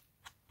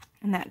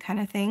and that kind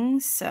of thing.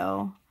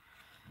 So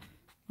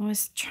I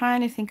was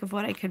trying to think of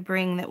what I could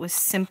bring that was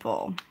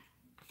simple.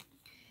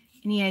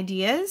 Any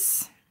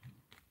ideas?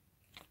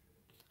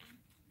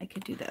 I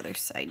could do the other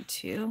side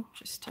too,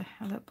 just to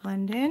have it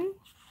blend in.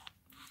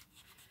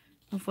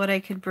 Of what I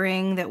could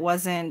bring that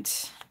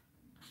wasn't,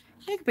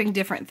 I could bring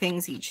different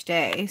things each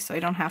day, so I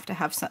don't have to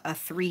have a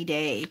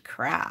 3-day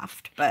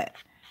craft, but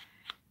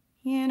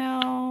you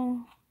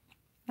know,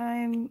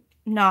 I'm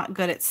not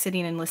good at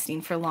sitting and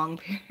listening for long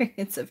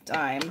periods of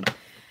time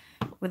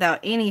without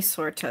any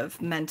sort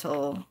of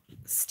mental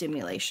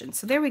stimulation.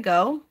 So there we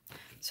go.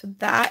 So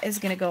that is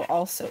going to go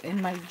also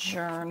in my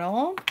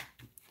journal.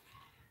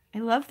 I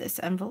love this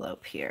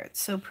envelope here.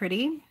 It's so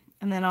pretty.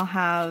 And then I'll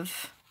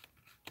have,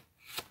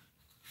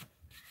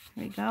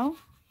 there we go.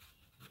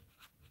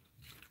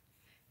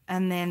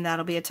 And then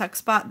that'll be a tuck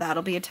spot.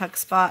 That'll be a tuck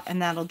spot.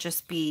 And that'll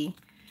just be,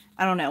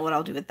 I don't know what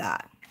I'll do with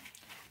that.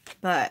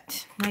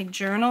 But my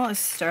journal is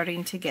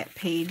starting to get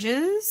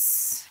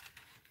pages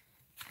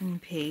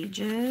and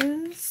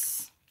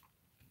pages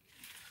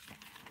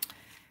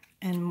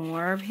and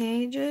more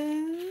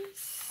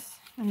pages.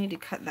 I need to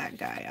cut that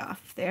guy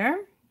off there.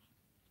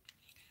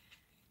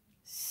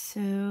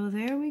 So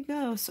there we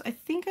go. So I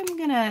think I'm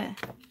gonna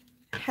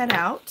head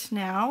out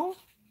now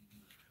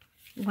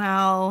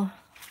while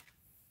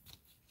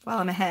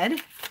I'm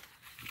ahead.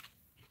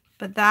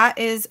 But that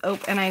is, oh,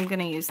 and I'm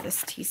gonna use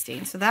this tea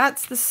stain. So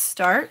that's the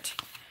start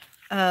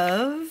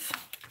of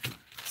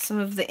some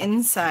of the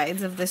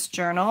insides of this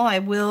journal. I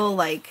will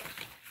like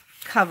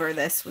cover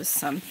this with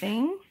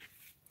something.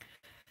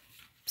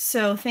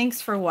 So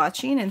thanks for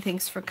watching and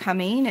thanks for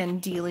coming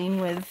and dealing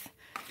with,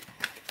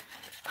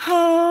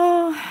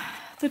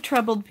 the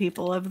troubled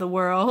people of the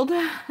world.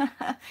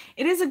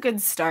 It is a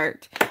good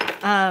start.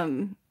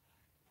 I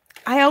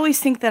always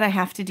think that I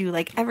have to do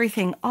like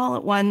everything all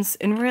at once,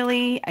 and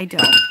really I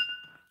don't.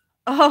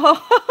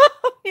 Oh,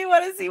 you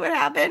want to see what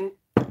happened?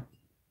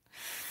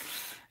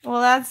 Well,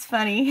 that's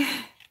funny.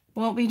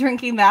 Won't be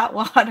drinking that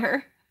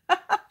water.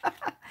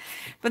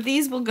 But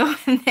these will go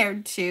in there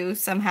too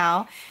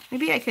somehow.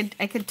 Maybe I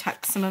could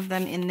tuck some of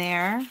them in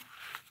there.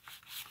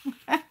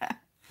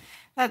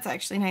 That's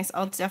actually nice.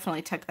 I'll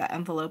definitely tuck that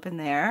envelope in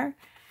there.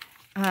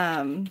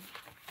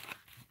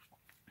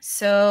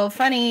 So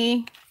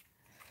funny.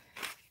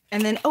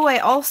 And then, oh, I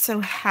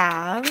also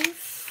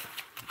have,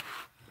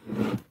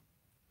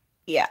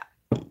 yeah,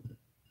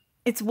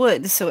 it's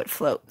wood, so it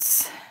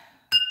floats.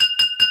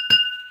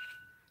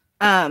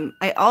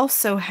 I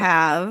also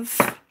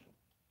have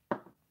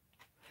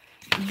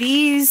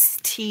these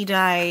tea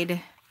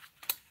dyed.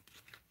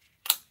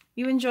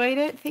 You enjoyed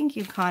it? Thank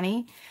you,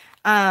 Connie.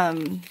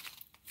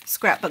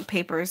 Scrapbook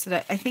papers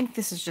that I think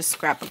this is just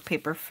scrapbook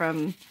paper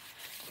from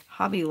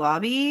Hobby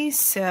Lobby.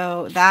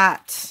 So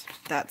that's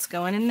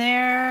going in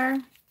there.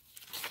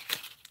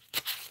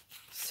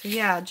 So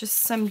yeah, just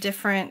some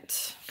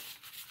different,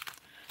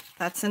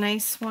 that's a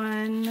nice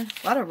one.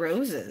 A lot of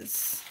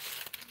roses.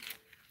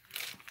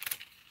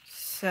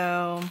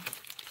 So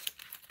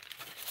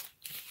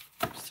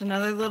just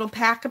another little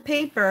pack of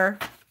paper.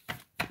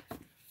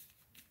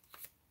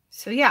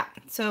 So yeah,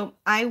 so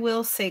I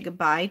will say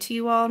goodbye to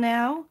you all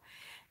now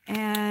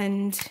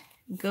and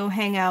go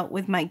hang out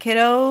with my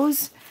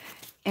kiddos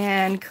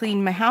and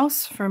clean my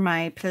house for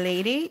my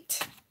play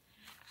date.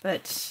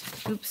 But,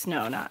 oops,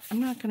 no, I'm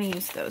not going to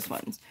use those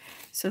ones.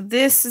 So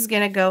this is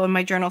going to go in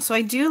my journal. So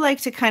I do like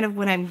to kind of,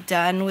 when I'm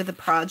done with a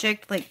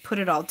project, like put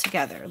it all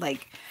together.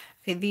 Like,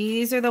 okay,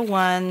 these are the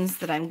ones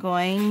that I'm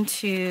going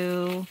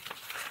to,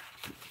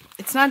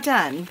 it's not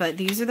done, but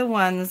these are the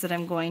ones that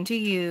I'm going to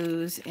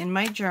use in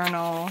my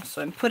journal.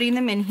 So I'm putting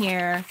them in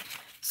here.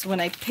 So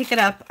when I pick it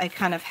up, I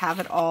kind of have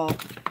it all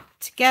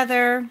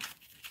together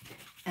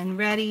and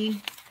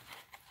ready.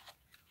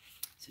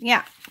 So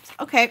yeah,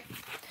 okay.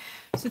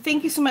 So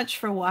thank you so much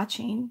for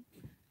watching.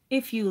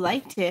 If you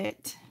liked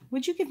it,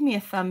 would you give me a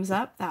thumbs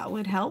up? That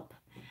would help.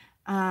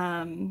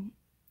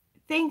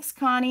 Thanks,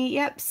 Connie.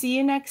 Yep, see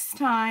you next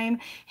time.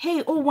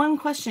 Hey, oh, one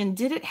question.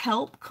 Did it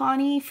help,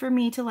 Connie, for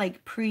me to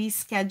like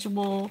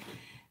pre-schedule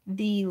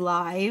the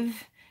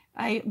live?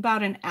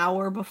 About an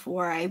hour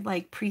before I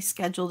like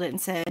pre-scheduled it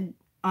and said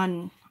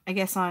on, I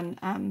guess on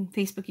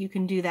Facebook you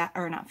can do that,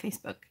 or not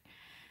Facebook.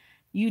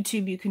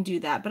 YouTube, you can do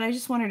that. But I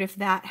just wondered if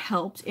that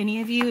helped any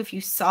of you, if you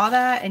saw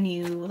that and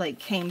you like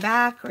came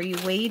back or you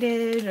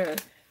waited, or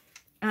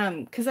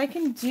because I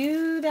can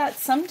do that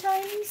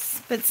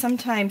sometimes, but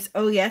sometimes,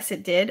 oh yes,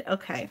 it did.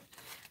 Okay.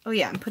 Oh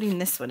yeah, I'm putting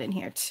this one in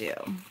here too.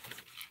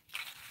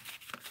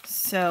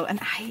 So, and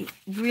I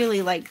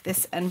really like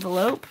this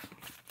envelope.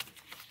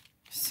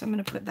 So I'm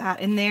going to put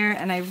that in there,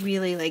 and I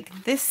really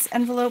like this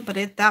envelope,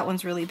 but that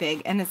one's really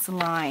big and it's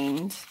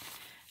lined.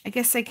 I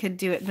guess I could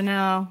do it, but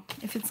no,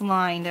 if it's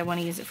lined, I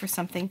want to use it for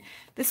something.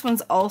 This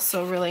one's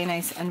also really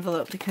nice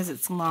envelope because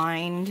it's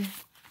lined,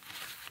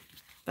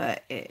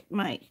 but it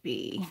might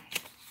be,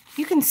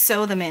 you can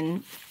sew them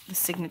in the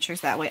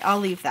signatures that way. I'll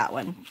leave that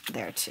one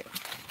there too.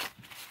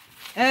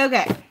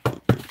 Okay.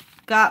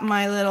 Got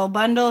my little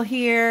bundle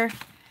here.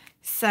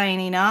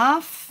 Signing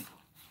off.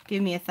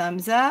 Give me a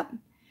thumbs up.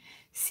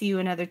 See you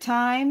another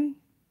time.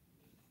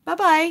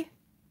 Bye-bye.